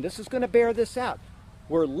 And this is going to bear this out.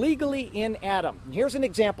 We're legally in Adam. And here's an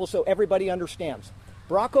example so everybody understands.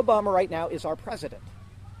 Barack Obama right now is our president.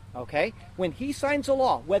 Okay? When he signs a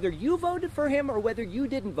law, whether you voted for him or whether you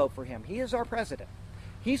didn't vote for him, he is our president.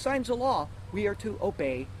 He signs a law, we are to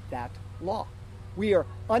obey that law. We are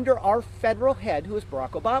under our federal head, who is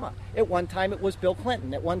Barack Obama. At one time it was Bill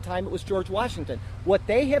Clinton. At one time it was George Washington. What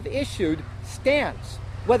they have issued stands,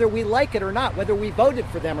 whether we like it or not, whether we voted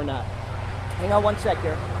for them or not. Hang on one sec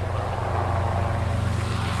here.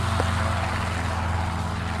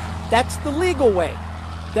 That's the legal way.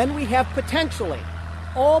 Then we have potentially.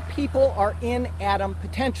 All people are in Adam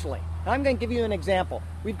potentially. Now I'm going to give you an example.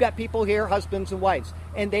 We've got people here, husbands and wives,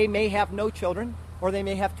 and they may have no children, or they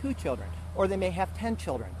may have 2 children, or they may have 10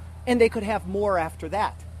 children, and they could have more after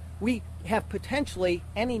that. We have potentially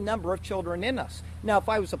any number of children in us. Now, if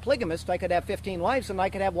I was a polygamist, I could have 15 wives, and I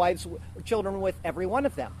could have children with every one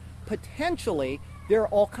of them. Potentially, there are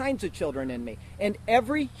all kinds of children in me, and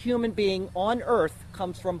every human being on earth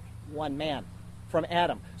comes from one man, from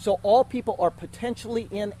Adam. So all people are potentially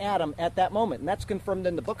in Adam at that moment, and that's confirmed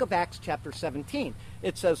in the book of Acts chapter 17.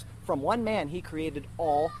 It says, from one man he created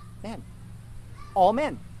all men. All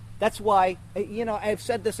men. That's why, I've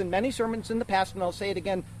said this in many sermons in the past, and I'll say it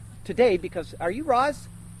again today, because, are you Roz?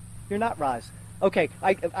 You're not Roz. Okay,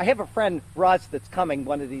 I have a friend, Roz, that's coming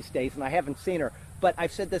one of these days, and I haven't seen her, but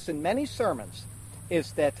I've said this in many sermons,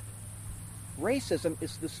 is that racism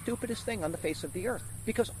is the stupidest thing on the face of the earth.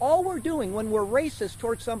 Because all we're doing when we're racist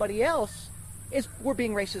towards somebody else is we're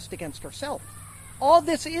being racist against ourselves. All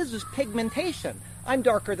this is pigmentation. I'm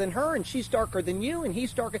darker than her, and she's darker than you, and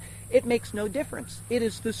he's darker. It makes no difference. It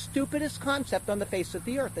is the stupidest concept on the face of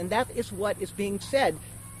the earth, and that is what is being said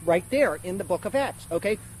right there in the book of Acts,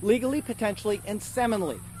 okay? Legally, potentially, and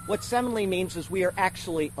seminally. What seminally means is we are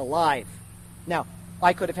actually alive. Now,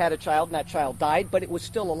 I could have had a child, and that child died, but it was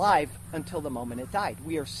still alive until the moment it died.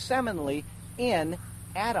 We are seminally in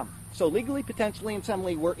Adam. So legally, potentially, and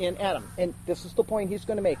seminally, we're in Adam. And this is the point he's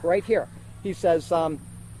going to make right here. He says,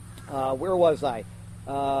 where was I?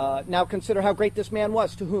 Now consider how great this man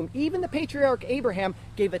was, to whom even the patriarch Abraham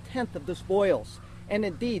gave a tenth of the spoils. And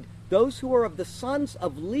indeed, those who are of the sons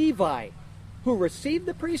of Levi, who received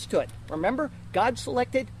the priesthood. Remember, God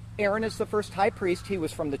selected Aaron as the first high priest. He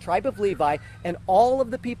was from the tribe of Levi, and all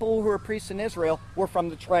of the people who were priests in Israel were from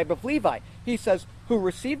the tribe of Levi. He says, who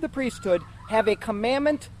received the priesthood have a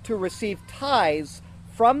commandment to receive tithes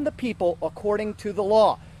from the people according to the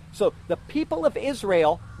law. So the people of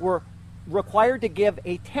Israel were required to give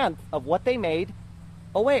a tenth of what they made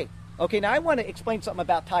away. Okay, now I want to explain something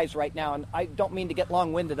about tithes right now, and I don't mean to get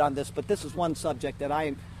long-winded on this, but this is one subject that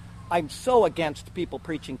I'm so against people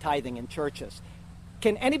preaching tithing in churches.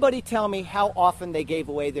 Can anybody tell me how often they gave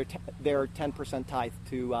away their 10% tithe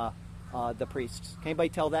to the priests? Can anybody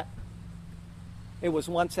tell that? It was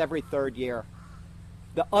once every 3rd year.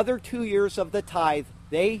 The other 2 years of the tithe,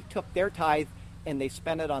 they took their tithe and they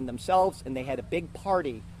spent it on themselves, and they had a big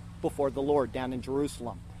party before the Lord down in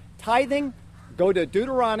Jerusalem. Tithing, go to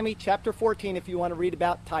Deuteronomy chapter 14 if you want to read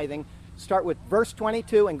about tithing. Start with verse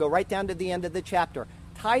 22 and go right down to the end of the chapter.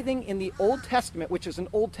 Tithing in the Old Testament, which is an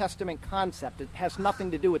Old Testament concept, it has nothing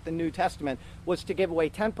to do with the New Testament, was to give away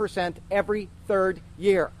 10% every 3rd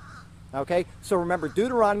year. Okay, so remember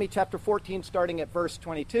Deuteronomy chapter 14 starting at verse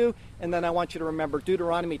 22, and then I want you to remember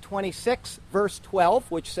Deuteronomy 26 verse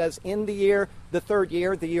 12, which says in the third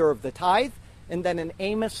year, the year of the tithe, and then in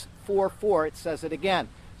Amos 4:4 it says it again.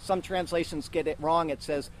 Some translations get it wrong. It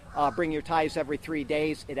says bring your tithes every 3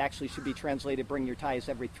 days. It actually should be translated bring your tithes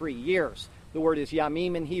every 3 years. The word is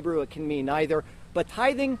yamim in Hebrew. It can mean either. But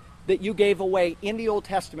tithing that you gave away in the Old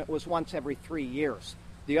Testament was once every 3 years.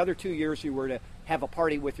 The other 2 years you were to have a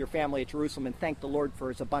party with your family at Jerusalem and thank the Lord for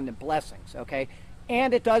his abundant blessings, okay?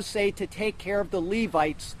 And it does say to take care of the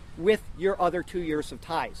Levites with your other 2 years of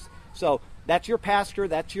tithes. So that's your pastor,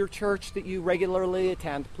 that's your church that you regularly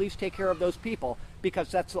attend. Please take care of those people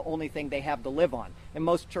because that's the only thing they have to live on. And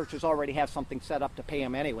most churches already have something set up to pay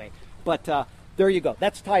them anyway. But there you go.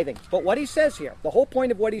 That's tithing. But what he says here, the whole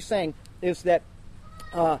point of what he's saying is that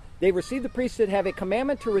they receive the priesthood, have a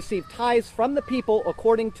commandment to receive tithes from the people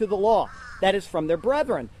according to the law. That is from their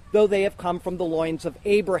brethren, though they have come from the loins of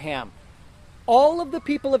Abraham. All of the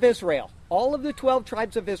people of Israel, all of the 12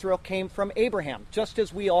 tribes of Israel came from Abraham, just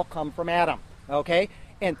as we all come from Adam. Okay?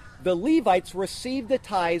 And the Levites received the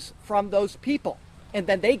tithes from those people. And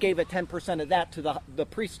then they gave a 10% of that to the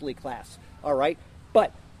priestly class. All right?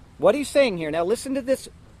 But what he's saying here, now listen to this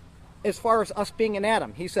as far as us being in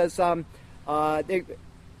Adam. He says, I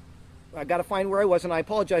got to find where I was, and I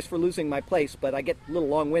apologize for losing my place, but I get a little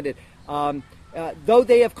long-winded. Though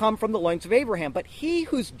they have come from the loins of Abraham, but he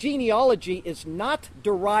whose genealogy is not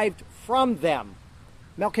derived from them,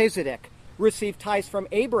 Melchizedek, received tithes from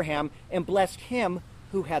Abraham and blessed him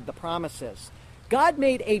who had the promises. God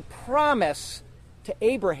made a promise to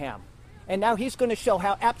Abraham, and now he's going to show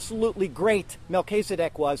how absolutely great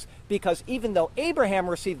Melchizedek was, because even though Abraham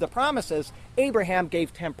received the promises, Abraham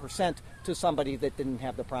gave 10% to somebody that didn't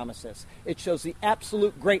have the promises. It shows the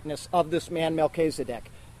absolute greatness of this man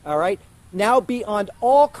Melchizedek. All right? Now beyond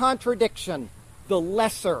all contradiction, the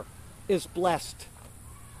lesser is blessed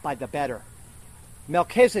by the better.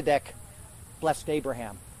 Melchizedek blessed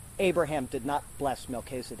Abraham. Abraham did not bless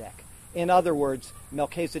Melchizedek. In other words,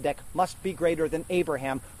 Melchizedek must be greater than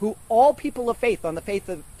Abraham, who all people of faith on the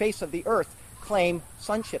face of the earth claim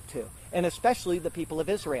sonship to, and especially the people of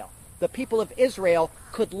Israel. The people of Israel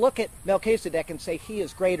could look at Melchizedek and say he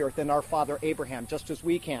is greater than our father Abraham, just as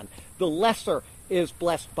we can. The lesser is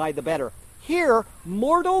blessed by the better. Here,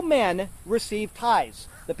 mortal men receive tithes.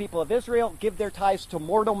 The people of Israel give their tithes to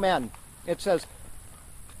mortal men. It says,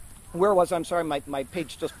 where was I? I'm sorry, my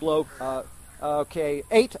page just blew.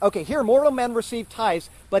 8. Okay, here mortal men receive tithes,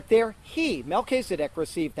 but there he, Melchizedek,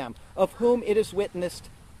 received them, of whom it is witnessed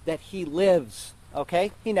that he lives.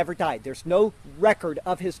 Okay? He never died. There's no record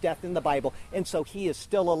of his death in the Bible, and so he is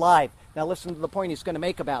still alive. Now listen to the point he's going to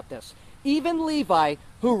make about this. Even Levi,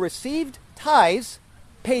 who received tithes,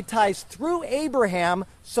 paid tithes through Abraham,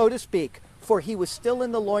 so to speak, for he was still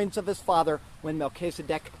in the loins of his father when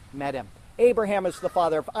Melchizedek met him. Abraham is the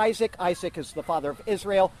father of Isaac. Isaac is the father of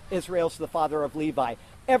Israel. Israel is the father of Levi.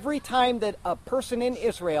 Every time that a person in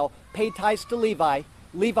Israel paid tithes to Levi,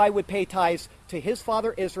 Levi would pay tithes to his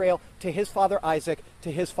father Israel, to his father Isaac,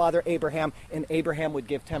 to his father Abraham, and Abraham would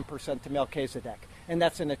give 10% to Melchizedek. And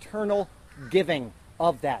that's an eternal giving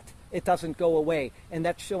of that. It doesn't go away. And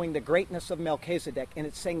that's showing the greatness of Melchizedek. And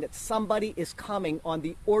it's saying that somebody is coming on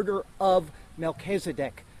the order of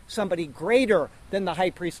Melchizedek. Somebody greater than the high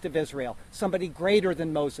priest of Israel. Somebody greater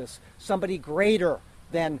than Moses. Somebody greater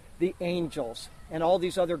than the angels. And all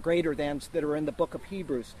these other greater thans that are in the book of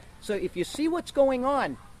Hebrews. So if you see what's going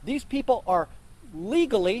on, these people are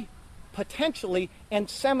legally, potentially, and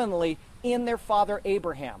seminally in their father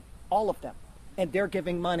Abraham. All of them. And they're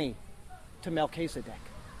giving money to Melchizedek.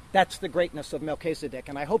 That's the greatness of Melchizedek.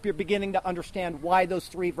 And I hope you're beginning to understand why those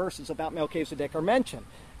 3 verses about Melchizedek are mentioned.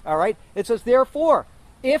 All right? It says, therefore,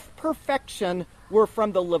 if perfection were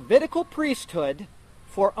from the Levitical priesthood,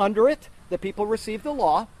 for under it the people received the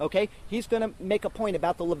law, okay? He's going to make a point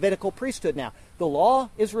about the Levitical priesthood now. The law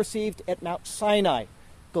is received at Mount Sinai.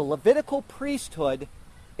 The Levitical priesthood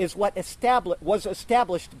is what was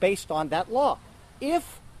established based on that law.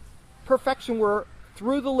 If perfection were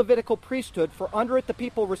through the Levitical priesthood, for under it the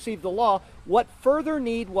people received the law, what further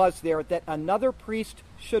need was there that another priest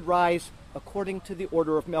should rise according to the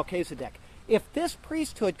order of Melchizedek? If this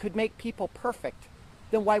priesthood could make people perfect,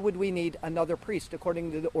 then why would we need another priest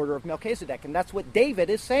according to the order of Melchizedek? And that's what David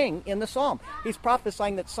is saying in the psalm. He's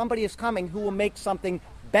prophesying that somebody is coming who will make something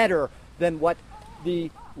better than what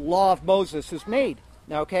the law of Moses has made.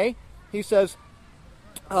 Now, okay? He says,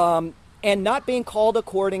 and not being called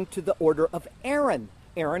according to the order of Aaron.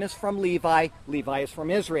 Aaron is from Levi. Levi is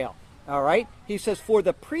from Israel. All right? He says, for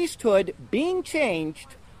the priesthood being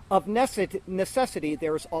changed Of necessity,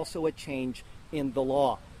 there is also a change in the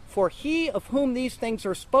law. For he of whom these things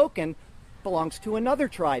are spoken belongs to another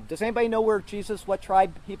tribe. Does anybody know what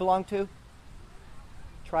tribe he belonged to?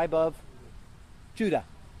 Tribe of Judah.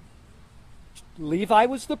 Levi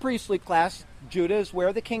was the priestly class. Judah is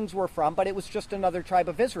where the kings were from, but it was just another tribe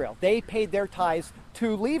of Israel. They paid their tithes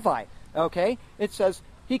to Levi. Okay? It says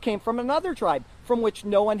he came from another tribe from which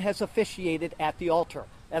no one has officiated at the altar.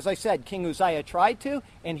 As I said, King Uzziah tried to,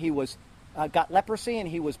 and he was got leprosy, and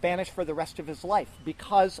he was banished for the rest of his life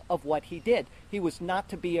because of what he did. He was not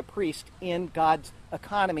to be a priest in God's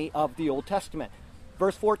economy of the Old Testament.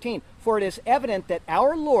 Verse 14, for it is evident that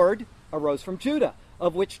our Lord arose from Judah,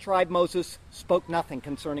 of which tribe Moses spoke nothing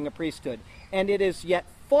concerning a priesthood. And it is yet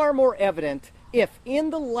far more evident if in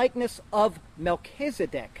the likeness of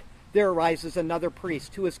Melchizedek there arises another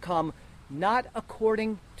priest who has come not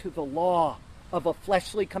according to the law of a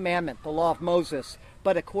fleshly commandment, the law of Moses,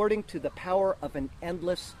 but according to the power of an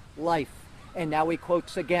endless life. And now he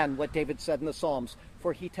quotes again what David said in the Psalms,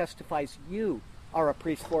 for he testifies, you are a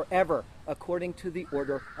priest forever, according to the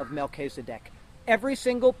order of Melchizedek. Every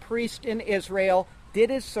single priest in Israel did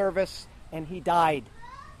his service, and he died.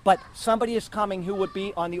 But somebody is coming who would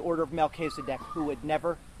be on the order of Melchizedek, who would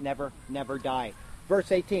never, never, never die.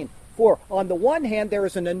 Verse 18, for on the one hand there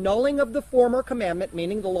is an annulling of the former commandment,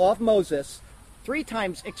 meaning the law of Moses. 3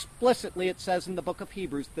 times explicitly it says in the book of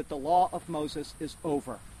Hebrews that the law of Moses is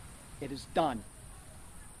over. It is done.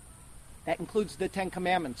 That includes the 10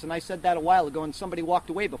 Commandments. And I said that a while ago, and somebody walked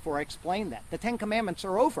away before I explained that. The 10 Commandments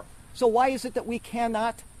are over. So why is it that we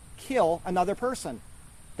cannot kill another person?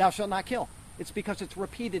 Thou shalt not kill. It's because it's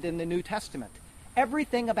repeated in the New Testament.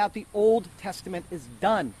 Everything about the Old Testament is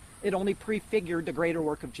done. It only prefigured the greater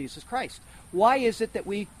work of Jesus Christ. Why is it that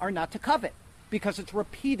we are not to covet? Because it's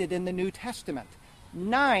repeated in the New Testament.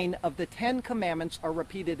 9 of the 10 commandments are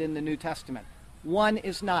repeated in the New Testament. 1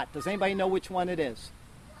 is not. Does anybody know which one it is?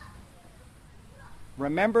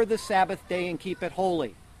 Remember the Sabbath day and keep it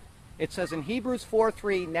holy. It says in Hebrews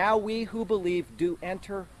 4:3, now we who believe do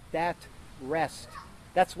enter that rest.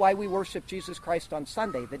 That's why we worship Jesus Christ on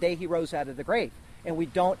Sunday, the day he rose out of the grave. And we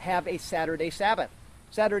don't have a Saturday Sabbath.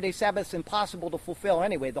 Saturday Sabbath is impossible to fulfill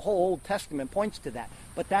anyway. The whole Old Testament points to that.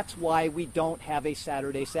 But that's why we don't have a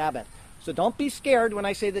Saturday Sabbath. So don't be scared when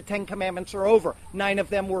I say the 10 Commandments are over. 9 of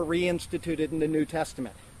them were reinstituted in the New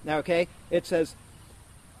Testament. Now, okay, it says,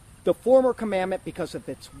 the former commandment because of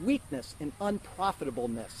its weakness and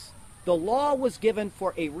unprofitableness. The law was given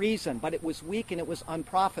for a reason, but it was weak and it was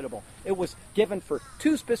unprofitable. It was given for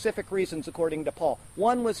 2 specific reasons, according to Paul.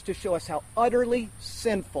 One was to show us how utterly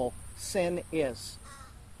sinful sin is,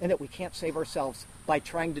 and that we can't save ourselves by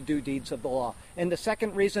trying to do deeds of the law. And the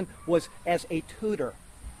second reason was as a tutor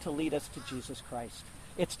to lead us to Jesus Christ.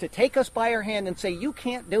 It's to take us by our hand and say, you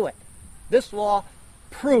can't do it. This law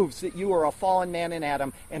proves that you are a fallen man in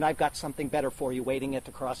Adam, and I've got something better for you waiting at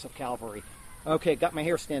the cross of Calvary. Okay, got my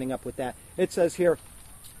hair standing up with that. It says here,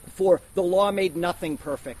 for the law made nothing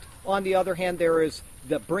perfect. On the other hand, there is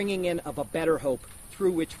the bringing in of a better hope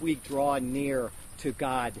through which we draw near to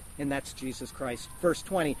God, and that's Jesus Christ. Verse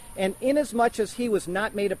 20, and inasmuch as he was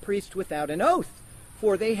not made a priest without an oath,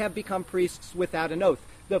 for they have become priests without an oath.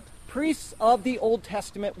 The priests of the Old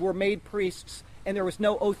Testament were made priests, and there was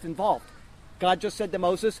no oath involved. God just said to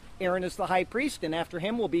Moses, Aaron is the high priest, and after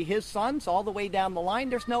him will be his sons all the way down the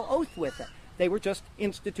line. There's no oath with it. They were just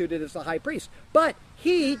instituted as the high priest. But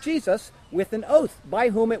he, Jesus, with an oath, by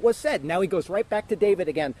whom it was said. Now he goes right back to David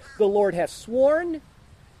again. The Lord has sworn,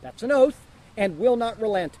 that's an oath, and will not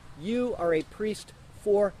relent. You are a priest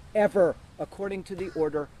forever, according to the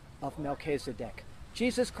order of Melchizedek.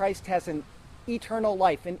 Jesus Christ has an eternal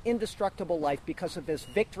life, an indestructible life, because of his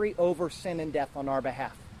victory over sin and death on our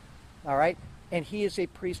behalf. All right? And he is a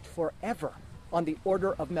priest forever on the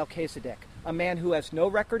order of Melchizedek. A man who has no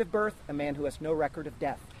record of birth, a man who has no record of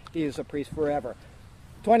death. He is a priest forever.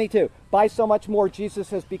 22, by so much more Jesus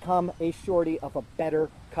has become a surety of a better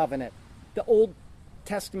covenant. The Old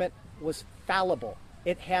Testament was fallible.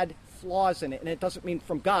 It had flaws in it, and it doesn't mean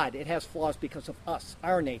from God. It has flaws because of us,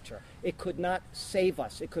 our nature. It could not save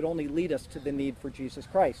us. It could only lead us to the need for Jesus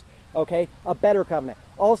Christ. Okay? A better covenant.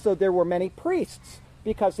 Also, there were many priests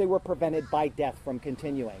because they were prevented by death from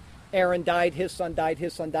continuing. Aaron died, his son died,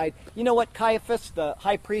 his son died. You know what? Caiaphas, the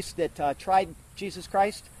high priest that tried Jesus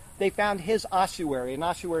Christ, they found his ossuary. An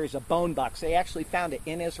ossuary is a bone box. They actually found it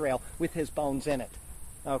in Israel with his bones in it.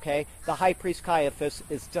 Okay? The high priest Caiaphas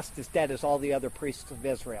is just as dead as all the other priests of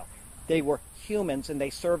Israel. They were humans, and they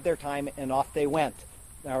served their time, and off they went.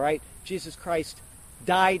 All right? Jesus Christ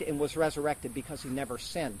died and was resurrected because he never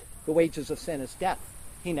sinned. The wages of sin is death.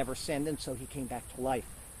 He never sinned, and so he came back to life.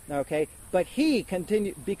 Okay? But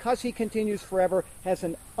because he continues forever, has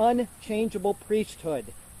an unchangeable priesthood.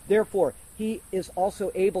 Therefore, he is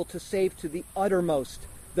also able to save to the uttermost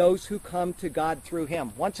those who come to God through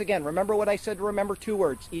him. Once again, remember what I said, remember two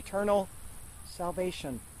words: eternal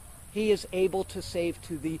salvation. He is able to save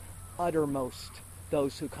to the uttermost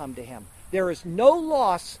those who come to him. There is no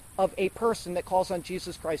loss of a person that calls on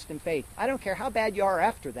Jesus Christ in faith. I don't care how bad you are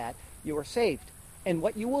after that, you are saved. And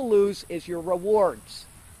what you will lose is your rewards,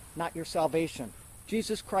 not your salvation.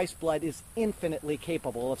 Jesus Christ's blood is infinitely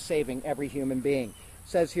capable of saving every human being. It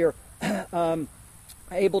says here,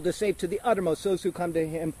 able to save to the uttermost those who come to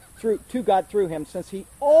him to God through him, since he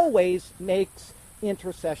always makes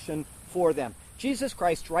intercession for them. Jesus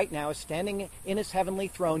Christ right now is standing in his heavenly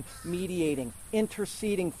throne, mediating,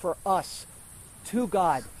 interceding for us to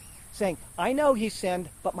God, saying, I know he sinned,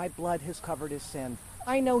 but my blood has covered his sin.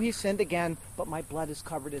 I know he sinned again, but my blood has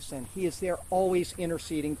covered his sin. He is there always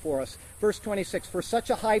interceding for us. Verse 26, for such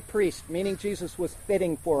a high priest, meaning Jesus was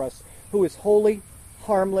fitting for us, who is holy,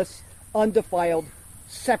 harmless, undefiled,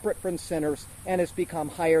 separate from sinners, and has become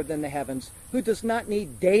higher than the heavens, who does not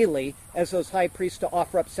need daily, as those high priests, to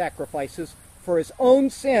offer up sacrifices for his own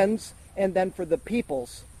sins and then for the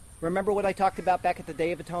people's. Remember what I talked about back at the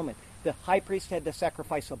Day of Atonement. The high priest had to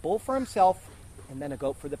sacrifice a bull for himself and then a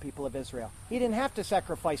goat for the people of Israel. He didn't have to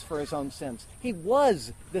sacrifice for his own sins. He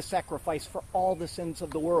was the sacrifice for all the sins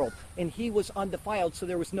of the world. And he was undefiled, so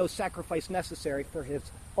there was no sacrifice necessary for his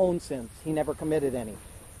own sins. He never committed any.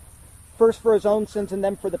 First for his own sins and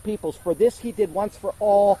then for the people's. For this he did once for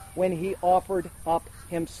all when he offered up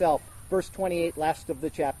himself. Verse 28, last of the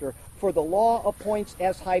chapter. For the law appoints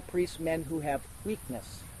as high priests men who have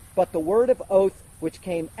weakness. But the word of oath which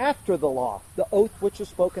came after the law, the oath which is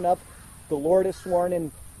spoken of, the Lord has sworn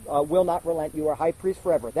and will not relent, you are high priest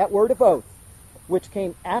forever. That word of oath, which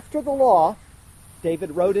came after the law,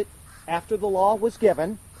 David wrote it after the law was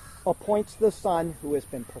given, appoints the Son who has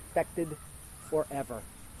been perfected forever.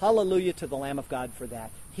 Hallelujah to the Lamb of God for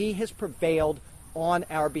that. He has prevailed on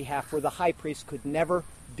our behalf where the high priest could never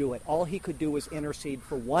do it. All he could do was intercede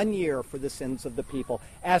for 1 year for the sins of the people,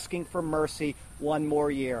 asking for mercy one more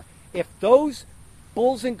year. If those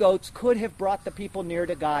bulls and goats could have brought the people near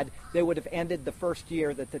to God, they would have ended the first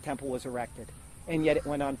year that the temple was erected. And yet it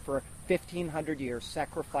went on for 1,500 years,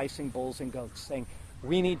 sacrificing bulls and goats, saying,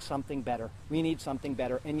 we need something better. We need something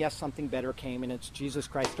better. And yes, something better came, and it's Jesus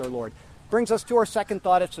Christ our Lord. Brings us to our second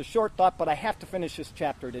thought. It's a short thought, but I have to finish this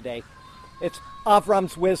chapter today. It's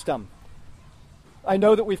Avram's wisdom. I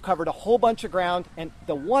know that we've covered a whole bunch of ground, and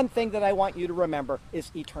the one thing that I want you to remember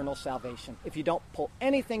is eternal salvation. If you don't pull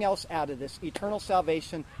anything else out of this, eternal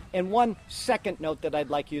salvation. And one second note that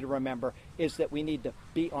I'd like you to remember is that we need to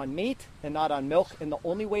be on meat and not on milk, and the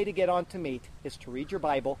only way to get onto meat is to read your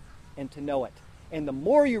Bible and to know it. And the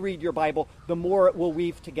more you read your Bible, the more it will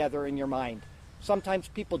weave together in your mind. Sometimes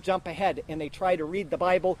people jump ahead and they try to read the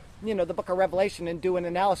Bible, the book of Revelation, and do an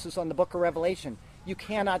analysis on the book of Revelation. You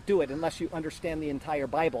cannot do it unless you understand the entire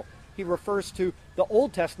Bible. He refers to the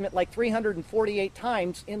Old Testament like 348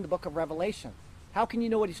 times in the book of Revelation. How can you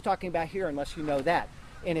know what he's talking about here unless you know that?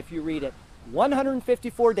 And if you read it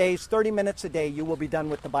 154 days, 30 minutes a day, you will be done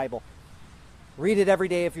with the Bible. Read it every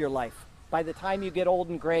day of your life. By the time you get old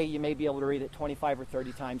and gray, you may be able to read it 25 or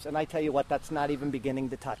 30 times. And I tell you what, that's not even beginning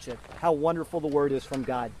to touch it. How wonderful the Word is from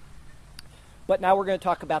God. But now we're going to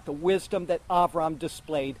talk about the wisdom that Avram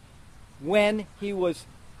displayed when he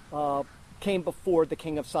came before the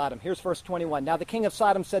king of Sodom. Here's verse 21. Now the king of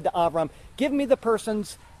Sodom said to Avram, give me the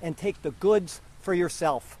persons and take the goods for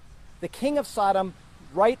yourself. The king of Sodom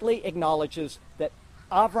rightly acknowledges that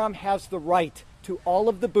Avram has the right to all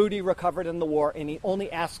of the booty recovered in the war, and he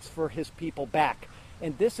only asks for his people back.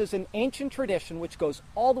 And this is an ancient tradition which goes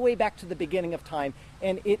all the way back to the beginning of time,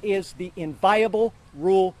 and it is the inviolable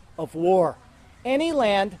rule of war. Any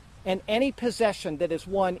land and any possession that is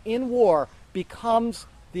won in war becomes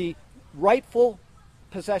the rightful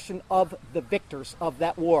possession of the victors of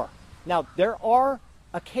that war. Now, there are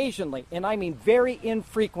occasionally, and I mean very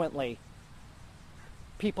infrequently,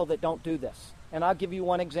 people that don't do this. And I'll give you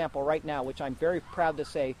one example right now, which I'm very proud to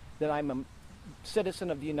say that I'm a citizen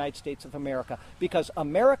of the United States of America, because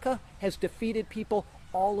America has defeated people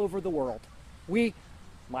all over the world.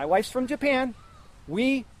 My wife's from Japan,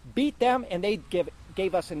 we beat them and they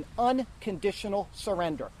gave us an unconditional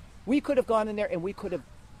surrender. We could have gone in there and we could have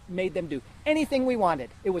made them do anything we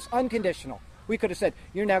wanted. It was unconditional. We could have said,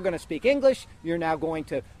 you're now going to speak English, you're now going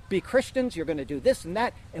to be Christians, you're going to do this and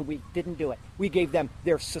that, and we didn't do it. We gave them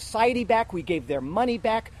their society back, we gave their money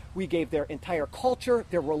back, we gave their entire culture,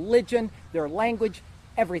 their religion, their language,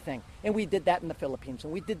 everything. And we did that in the Philippines,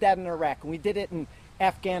 and we did that in Iraq, and we did it in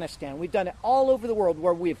Afghanistan. We've done it all over the world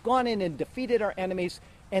where we've gone in and defeated our enemies,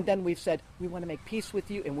 and then we've said, we want to make peace with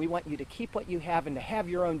you, and we want you to keep what you have and to have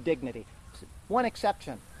your own dignity. One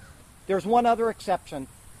exception. There's one other exception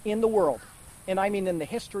in the world, and I mean in the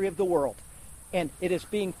history of the world, and it is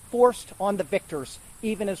being forced on the victors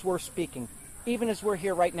even as we're speaking. Even as we're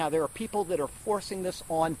here right now, there are people that are forcing this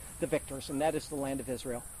on the victors, and that is the land of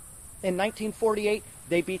Israel. In 1948,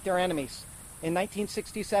 they beat their enemies. In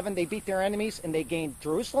 1967, they beat their enemies, and they gained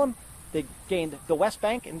Jerusalem, they gained the West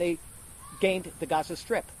Bank, and they gained the Gaza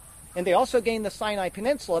Strip. And they also gained the Sinai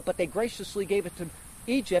Peninsula, but they graciously gave it to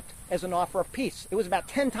Egypt as an offer of peace. It was about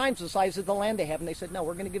 10 times the size of the land they have, and they said, no,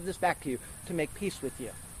 we're going to give this back to you to make peace with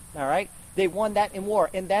you. All right? They won that in war.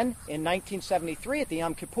 And then in 1973, at the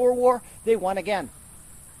Yom Kippur War, they won again.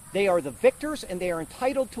 They are the victors, and they are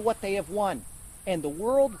entitled to what they have won. And the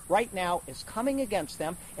world right now is coming against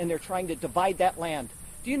them, and they're trying to divide that land.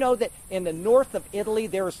 Do you know that in the north of Italy,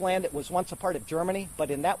 there is land that was once a part of Germany, but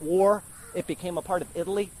in that war, it became a part of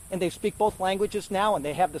Italy, and they speak both languages now, and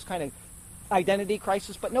they have this kind of identity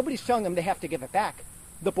crisis, but nobody's telling them they have to give it back.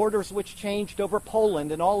 The borders which changed over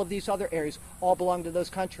Poland and all of these other areas all belong to those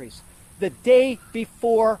countries. The day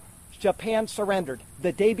before Japan surrendered,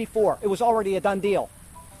 the day before, it was already a done deal.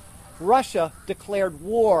 Russia declared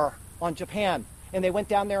war on Japan, and they went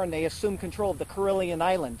down there and they assumed control of the Karelian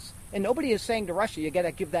Islands. And nobody is saying to Russia, you got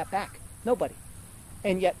to give that back. Nobody.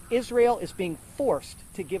 And yet Israel is being forced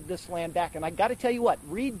to give this land back. And I got to tell you what,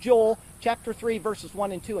 read Joel chapter 3, verses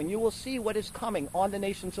 1 and 2, and you will see what is coming on the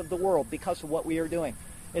nations of the world because of what we are doing.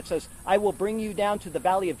 It says, I will bring you down to the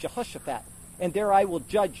valley of Jehoshaphat, and there I will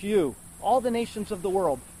judge you, all the nations of the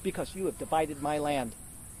world, because you have divided my land.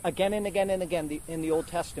 Again and again and again in the Old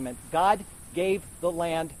Testament, God gave the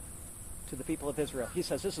land to the people of Israel. He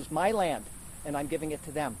says, this is my land, and I'm giving it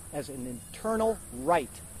to them as an eternal right.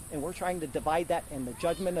 And we're trying to divide that, and the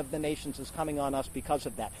judgment of the nations is coming on us because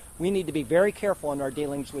of that. We need to be very careful in our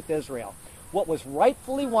dealings with Israel. What was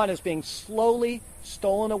rightfully won is being slowly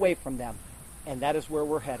stolen away from them, and that is where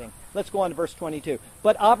we're heading. Let's go on to verse 22.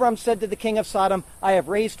 But Abram said to the king of Sodom, I have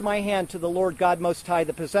raised my hand to the Lord God Most High,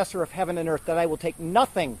 the possessor of heaven and earth, that I will take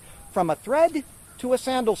nothing from a thread to a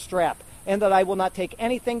sandal strap, and that I will not take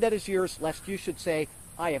anything that is yours, lest you should say,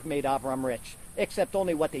 I have made Abram rich, except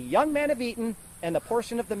only what the young men have eaten, and the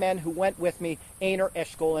portion of the men who went with me, Aner,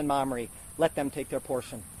 Eshcol, and Mamre. Let them take their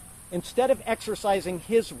portion. Instead of exercising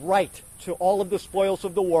his right to all of the spoils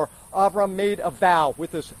of the war, Avram made a vow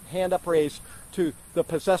with his hand upraised to the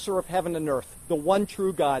possessor of heaven and earth, the one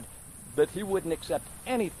true God, that he wouldn't accept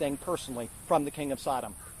anything personally from the king of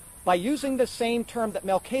Sodom. By using the same term that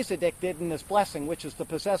Melchizedek did in his blessing, which is the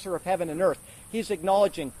possessor of heaven and earth, he's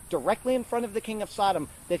acknowledging directly in front of the king of Sodom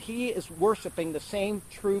that he is worshiping the same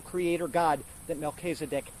true creator God that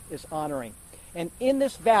Melchizedek is honoring. And in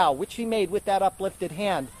this vow, which he made with that uplifted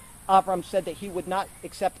hand, Avram said that he would not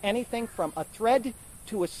accept anything from a thread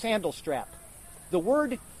to a sandal strap. The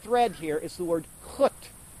word thread here is the word chut.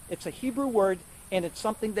 It's a Hebrew word, and it's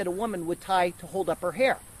something that a woman would tie to hold up her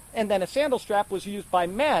hair. And then a sandal strap was used by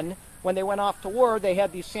men when they went off to war. They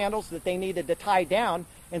had these sandals that they needed to tie down,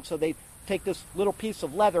 and so they'd take this little piece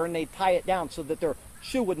of leather and they'd tie it down so that their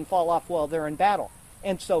shoe wouldn't fall off while they're in battle.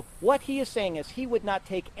 And so what he is saying is he would not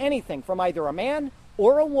take anything from either a man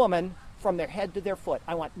or a woman from their head to their foot.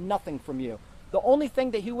 I want nothing from you. The only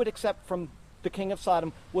thing that he would accept from the king of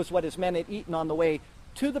Sodom was what his men had eaten on the way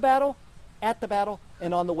to the battle, at the battle,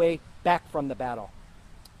 and on the way back from the battle.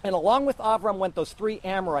 And along with Avram went those three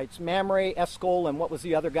Amorites, Mamre, Eshcol, and what was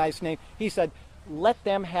the other guy's name? He said, let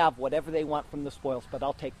them have whatever they want from the spoils, but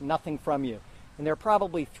I'll take nothing from you. And there are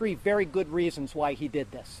probably three very good reasons why he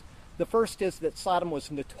did this. The first is that Sodom was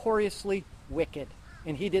notoriously wicked,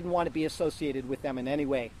 and he didn't want to be associated with them in any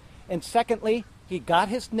way. And secondly, he got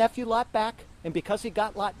his nephew Lot back, and because he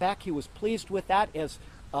got Lot back, he was pleased with that as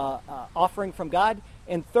offering from God.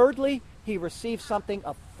 And thirdly, he received something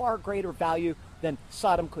of far greater value than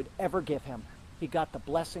Sodom could ever give him. He got the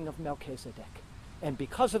blessing of Melchizedek. And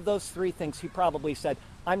because of those three things, he probably said,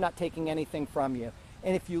 I'm not taking anything from you.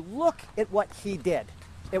 And if you look at what he did,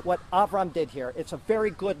 at what Avram did here, it's a very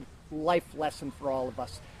good life lesson for all of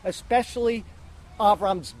us, especially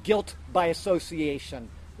Avram's guilt by association.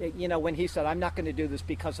 You know, when he said, I'm not going to do this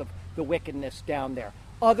because of the wickedness down there.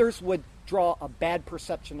 Others would draw a bad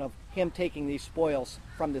perception of him taking these spoils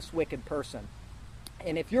from this wicked person.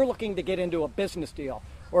 And if you're looking to get into a business deal,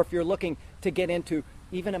 or if you're looking to get into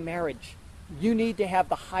even a marriage, you need to have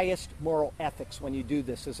the highest moral ethics when you do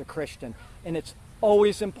this as a Christian. And it's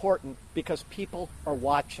always important because people are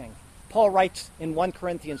watching. Paul writes in 1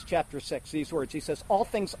 Corinthians chapter 6 these words. He says, all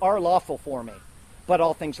things are lawful for me, but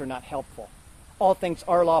all things are not helpful. all things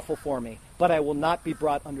are lawful for me, but I will not be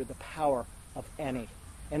brought under the power of any.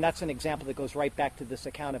 And that's an example that goes right back to this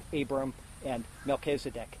account of Abram and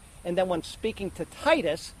Melchizedek. And then when speaking to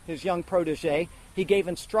Titus, his young protege, he gave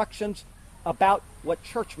instructions about what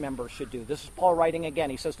church members should do. This is Paul writing again.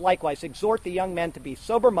 He says, likewise, exhort the young men to be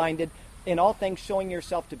sober-minded, in all things showing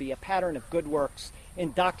yourself to be a pattern of good works,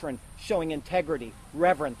 in doctrine showing integrity,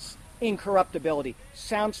 reverence, incorruptibility,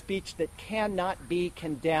 sound speech that cannot be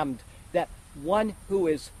condemned, that one who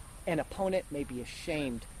is an opponent may be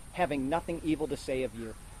ashamed, having nothing evil to say of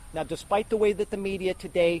you. Now, despite the way that the media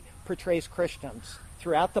today portrays Christians,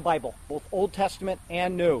 throughout the Bible, both Old Testament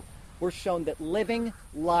and New, we're shown that living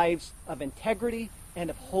lives of integrity and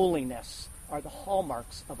of holiness are the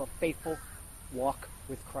hallmarks of a faithful walk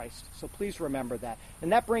with Christ. So please remember that.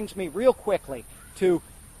 And that brings me real quickly to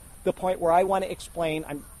the point where I want to explain.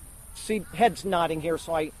 I see heads nodding here,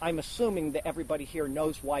 so I'm assuming that everybody here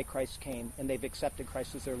knows why Christ came and they've accepted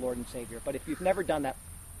Christ as their Lord and Savior. But if you've never done that,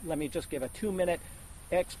 let me just give a 2-minute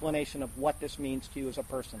explanation of what this means to you as a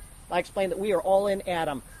person. I explained that we are all in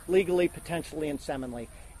Adam, legally, potentially, and seminally.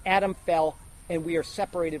 Adam fell, and we are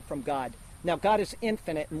separated from God. Now, God is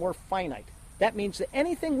infinite, and we're finite. That means that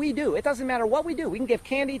anything we do, it doesn't matter what we do. We can give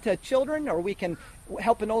candy to children, or we can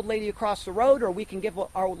help an old lady across the road, or we can give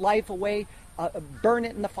our life away, burn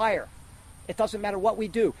it in the fire. It doesn't matter what we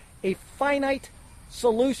do. A finite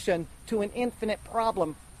solution to an infinite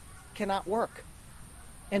problem cannot work.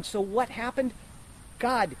 And so what happened?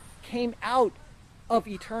 God came out of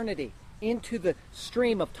eternity into the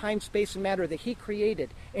stream of time, space, and matter that he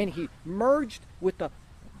created, and he merged with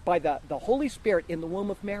by the Holy Spirit in the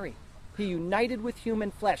womb of Mary. He united with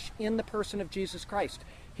human flesh in the person of Jesus Christ.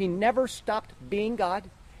 He never stopped being God.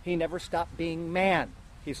 He never stopped being man.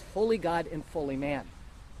 He's fully God and fully man,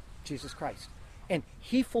 Jesus Christ. And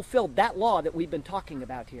he fulfilled that law that we've been talking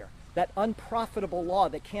about here, that unprofitable law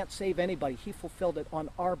that can't save anybody. He fulfilled it on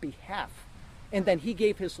our behalf. And then he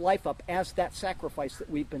gave his life up as that sacrifice that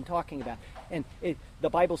we've been talking about. And the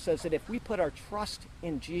Bible says that if we put our trust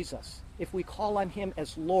in Jesus, if we call on him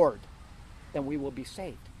as Lord, then we will be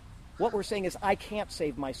saved. What we're saying is, I can't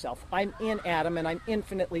save myself. I'm in Adam, and I'm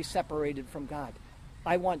infinitely separated from God.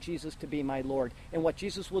 I want Jesus to be my Lord. And what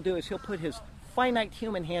Jesus will do is he'll put his finite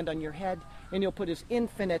human hand on your head, and he'll put his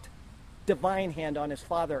infinite divine hand on his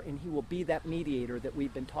Father, and he will be that mediator that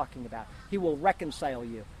we've been talking about. He will reconcile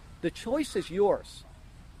you. The choice is yours.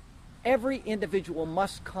 Every individual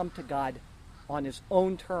must come to God on his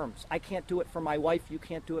own terms. I can't do it for my wife. You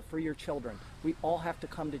can't do it for your children. We all have to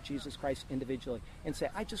come to Jesus Christ individually and say,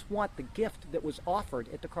 I just want the gift that was offered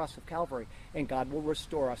at the cross of Calvary, and God will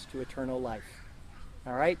restore us to eternal life.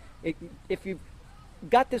 All right? If you've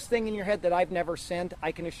got this thing in your head that I've never sinned,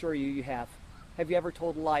 I can assure you, you have. Have you ever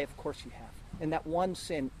told a lie? Of course you have. And that one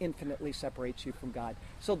sin infinitely separates you from God.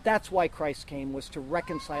 So that's why Christ came, was to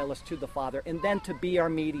reconcile us to the Father, and then to be our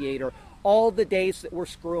mediator all the days that we're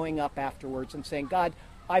screwing up afterwards and saying, God,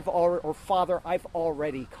 Father, I've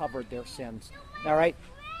already covered their sins. All right?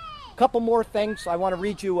 A couple more things. I want to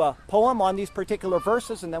read you a poem on these particular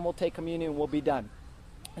verses, and then we'll take communion and we'll be done.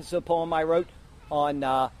 This is a poem I wrote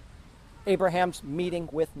on Abraham's meeting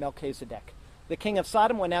with Melchizedek. The king of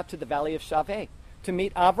Sodom went out to the valley of Shaveh to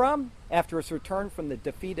meet Avram after his return from the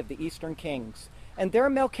defeat of the eastern kings. And there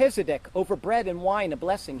Melchizedek, over bread and wine, a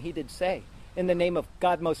blessing he did say. In the name of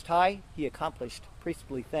God Most High, he accomplished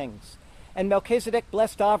priestly things. And Melchizedek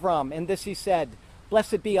blessed Avram, and this he said,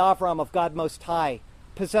 Blessed be Avram of God Most High,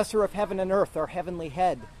 possessor of heaven and earth, our heavenly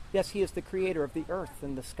head. Yes, he is the creator of the earth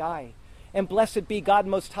and the sky. And blessed be God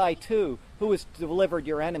Most High, too, who has delivered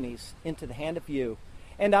your enemies into the hand of you.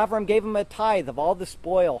 And Avram gave him a tithe of all the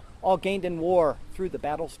spoil, all gained in war through the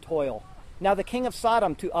battle's toil. Now the king of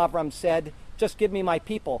Sodom to Avram said, Just give me my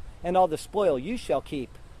people, and all the spoil you shall keep.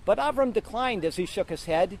 But Avram declined as he shook his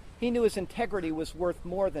head. He knew his integrity was worth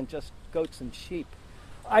more than just goats and sheep.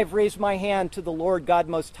 I've raised my hand to the Lord God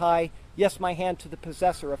Most High, yes, my hand to the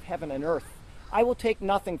possessor of heaven and earth. I will take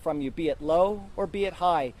nothing from you, be it low or be it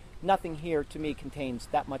high. Nothing here to me contains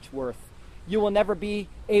that much worth. You will never be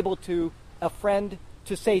able to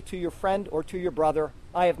say to your friend or to your brother,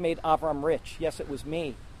 I have made Avram rich. Yes, it was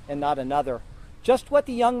me and not another. Just what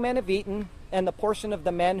the young men have eaten, and the portion of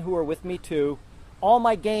the men who are with me too. All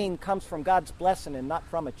my gain comes from God's blessing and not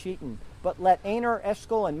from a cheatin'. But let Aner,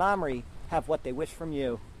 Eshcol, and Mamre have what they wish from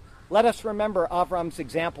you. Let us remember Avram's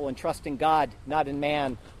example in trusting God, not in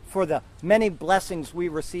man, for the many blessings we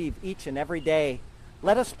receive each and every day.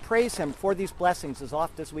 Let us praise him for these blessings as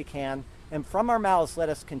oft as we can, and from our mouths let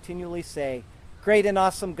us continually say, Great and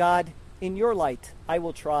awesome God, in your light I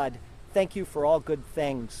will trod. Thank you for all good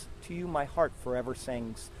things. To you my heart forever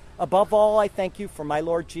sings. Above all, I thank you for my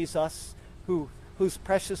Lord Jesus, whose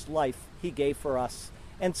precious life he gave for us.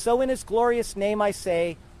 And so in his glorious name I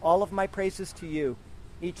say all of my praises to you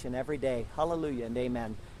each and every day. Hallelujah and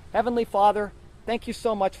amen. Heavenly Father, thank you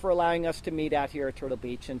so much for allowing us to meet out here at Turtle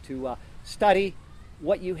Beach and to study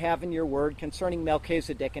what you have in your word concerning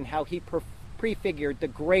Melchizedek and how he prefigured the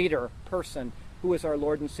greater person who is our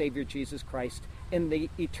Lord and Savior Jesus Christ in the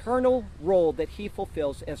eternal role that he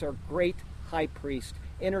fulfills as our great high priest,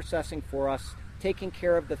 intercessing for us, taking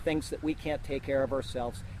care of the things that we can't take care of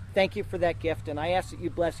ourselves. Thank you for that gift, and I ask that you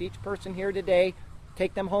bless each person here today,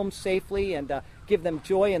 take them home safely, and give them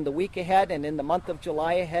joy in the week ahead and in the month of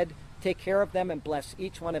July ahead. Take care of them and bless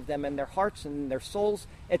each one of them in their hearts and in their souls,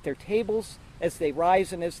 at their tables, as they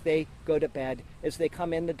rise and as they go to bed, as they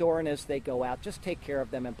come in the door and as they go out. Just take care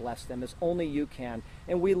of them and bless them as only you can.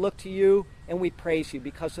 And we look to you and we praise you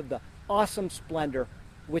because of the awesome splendor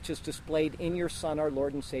which is displayed in your Son, our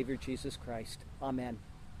Lord and Savior, Jesus Christ. Amen.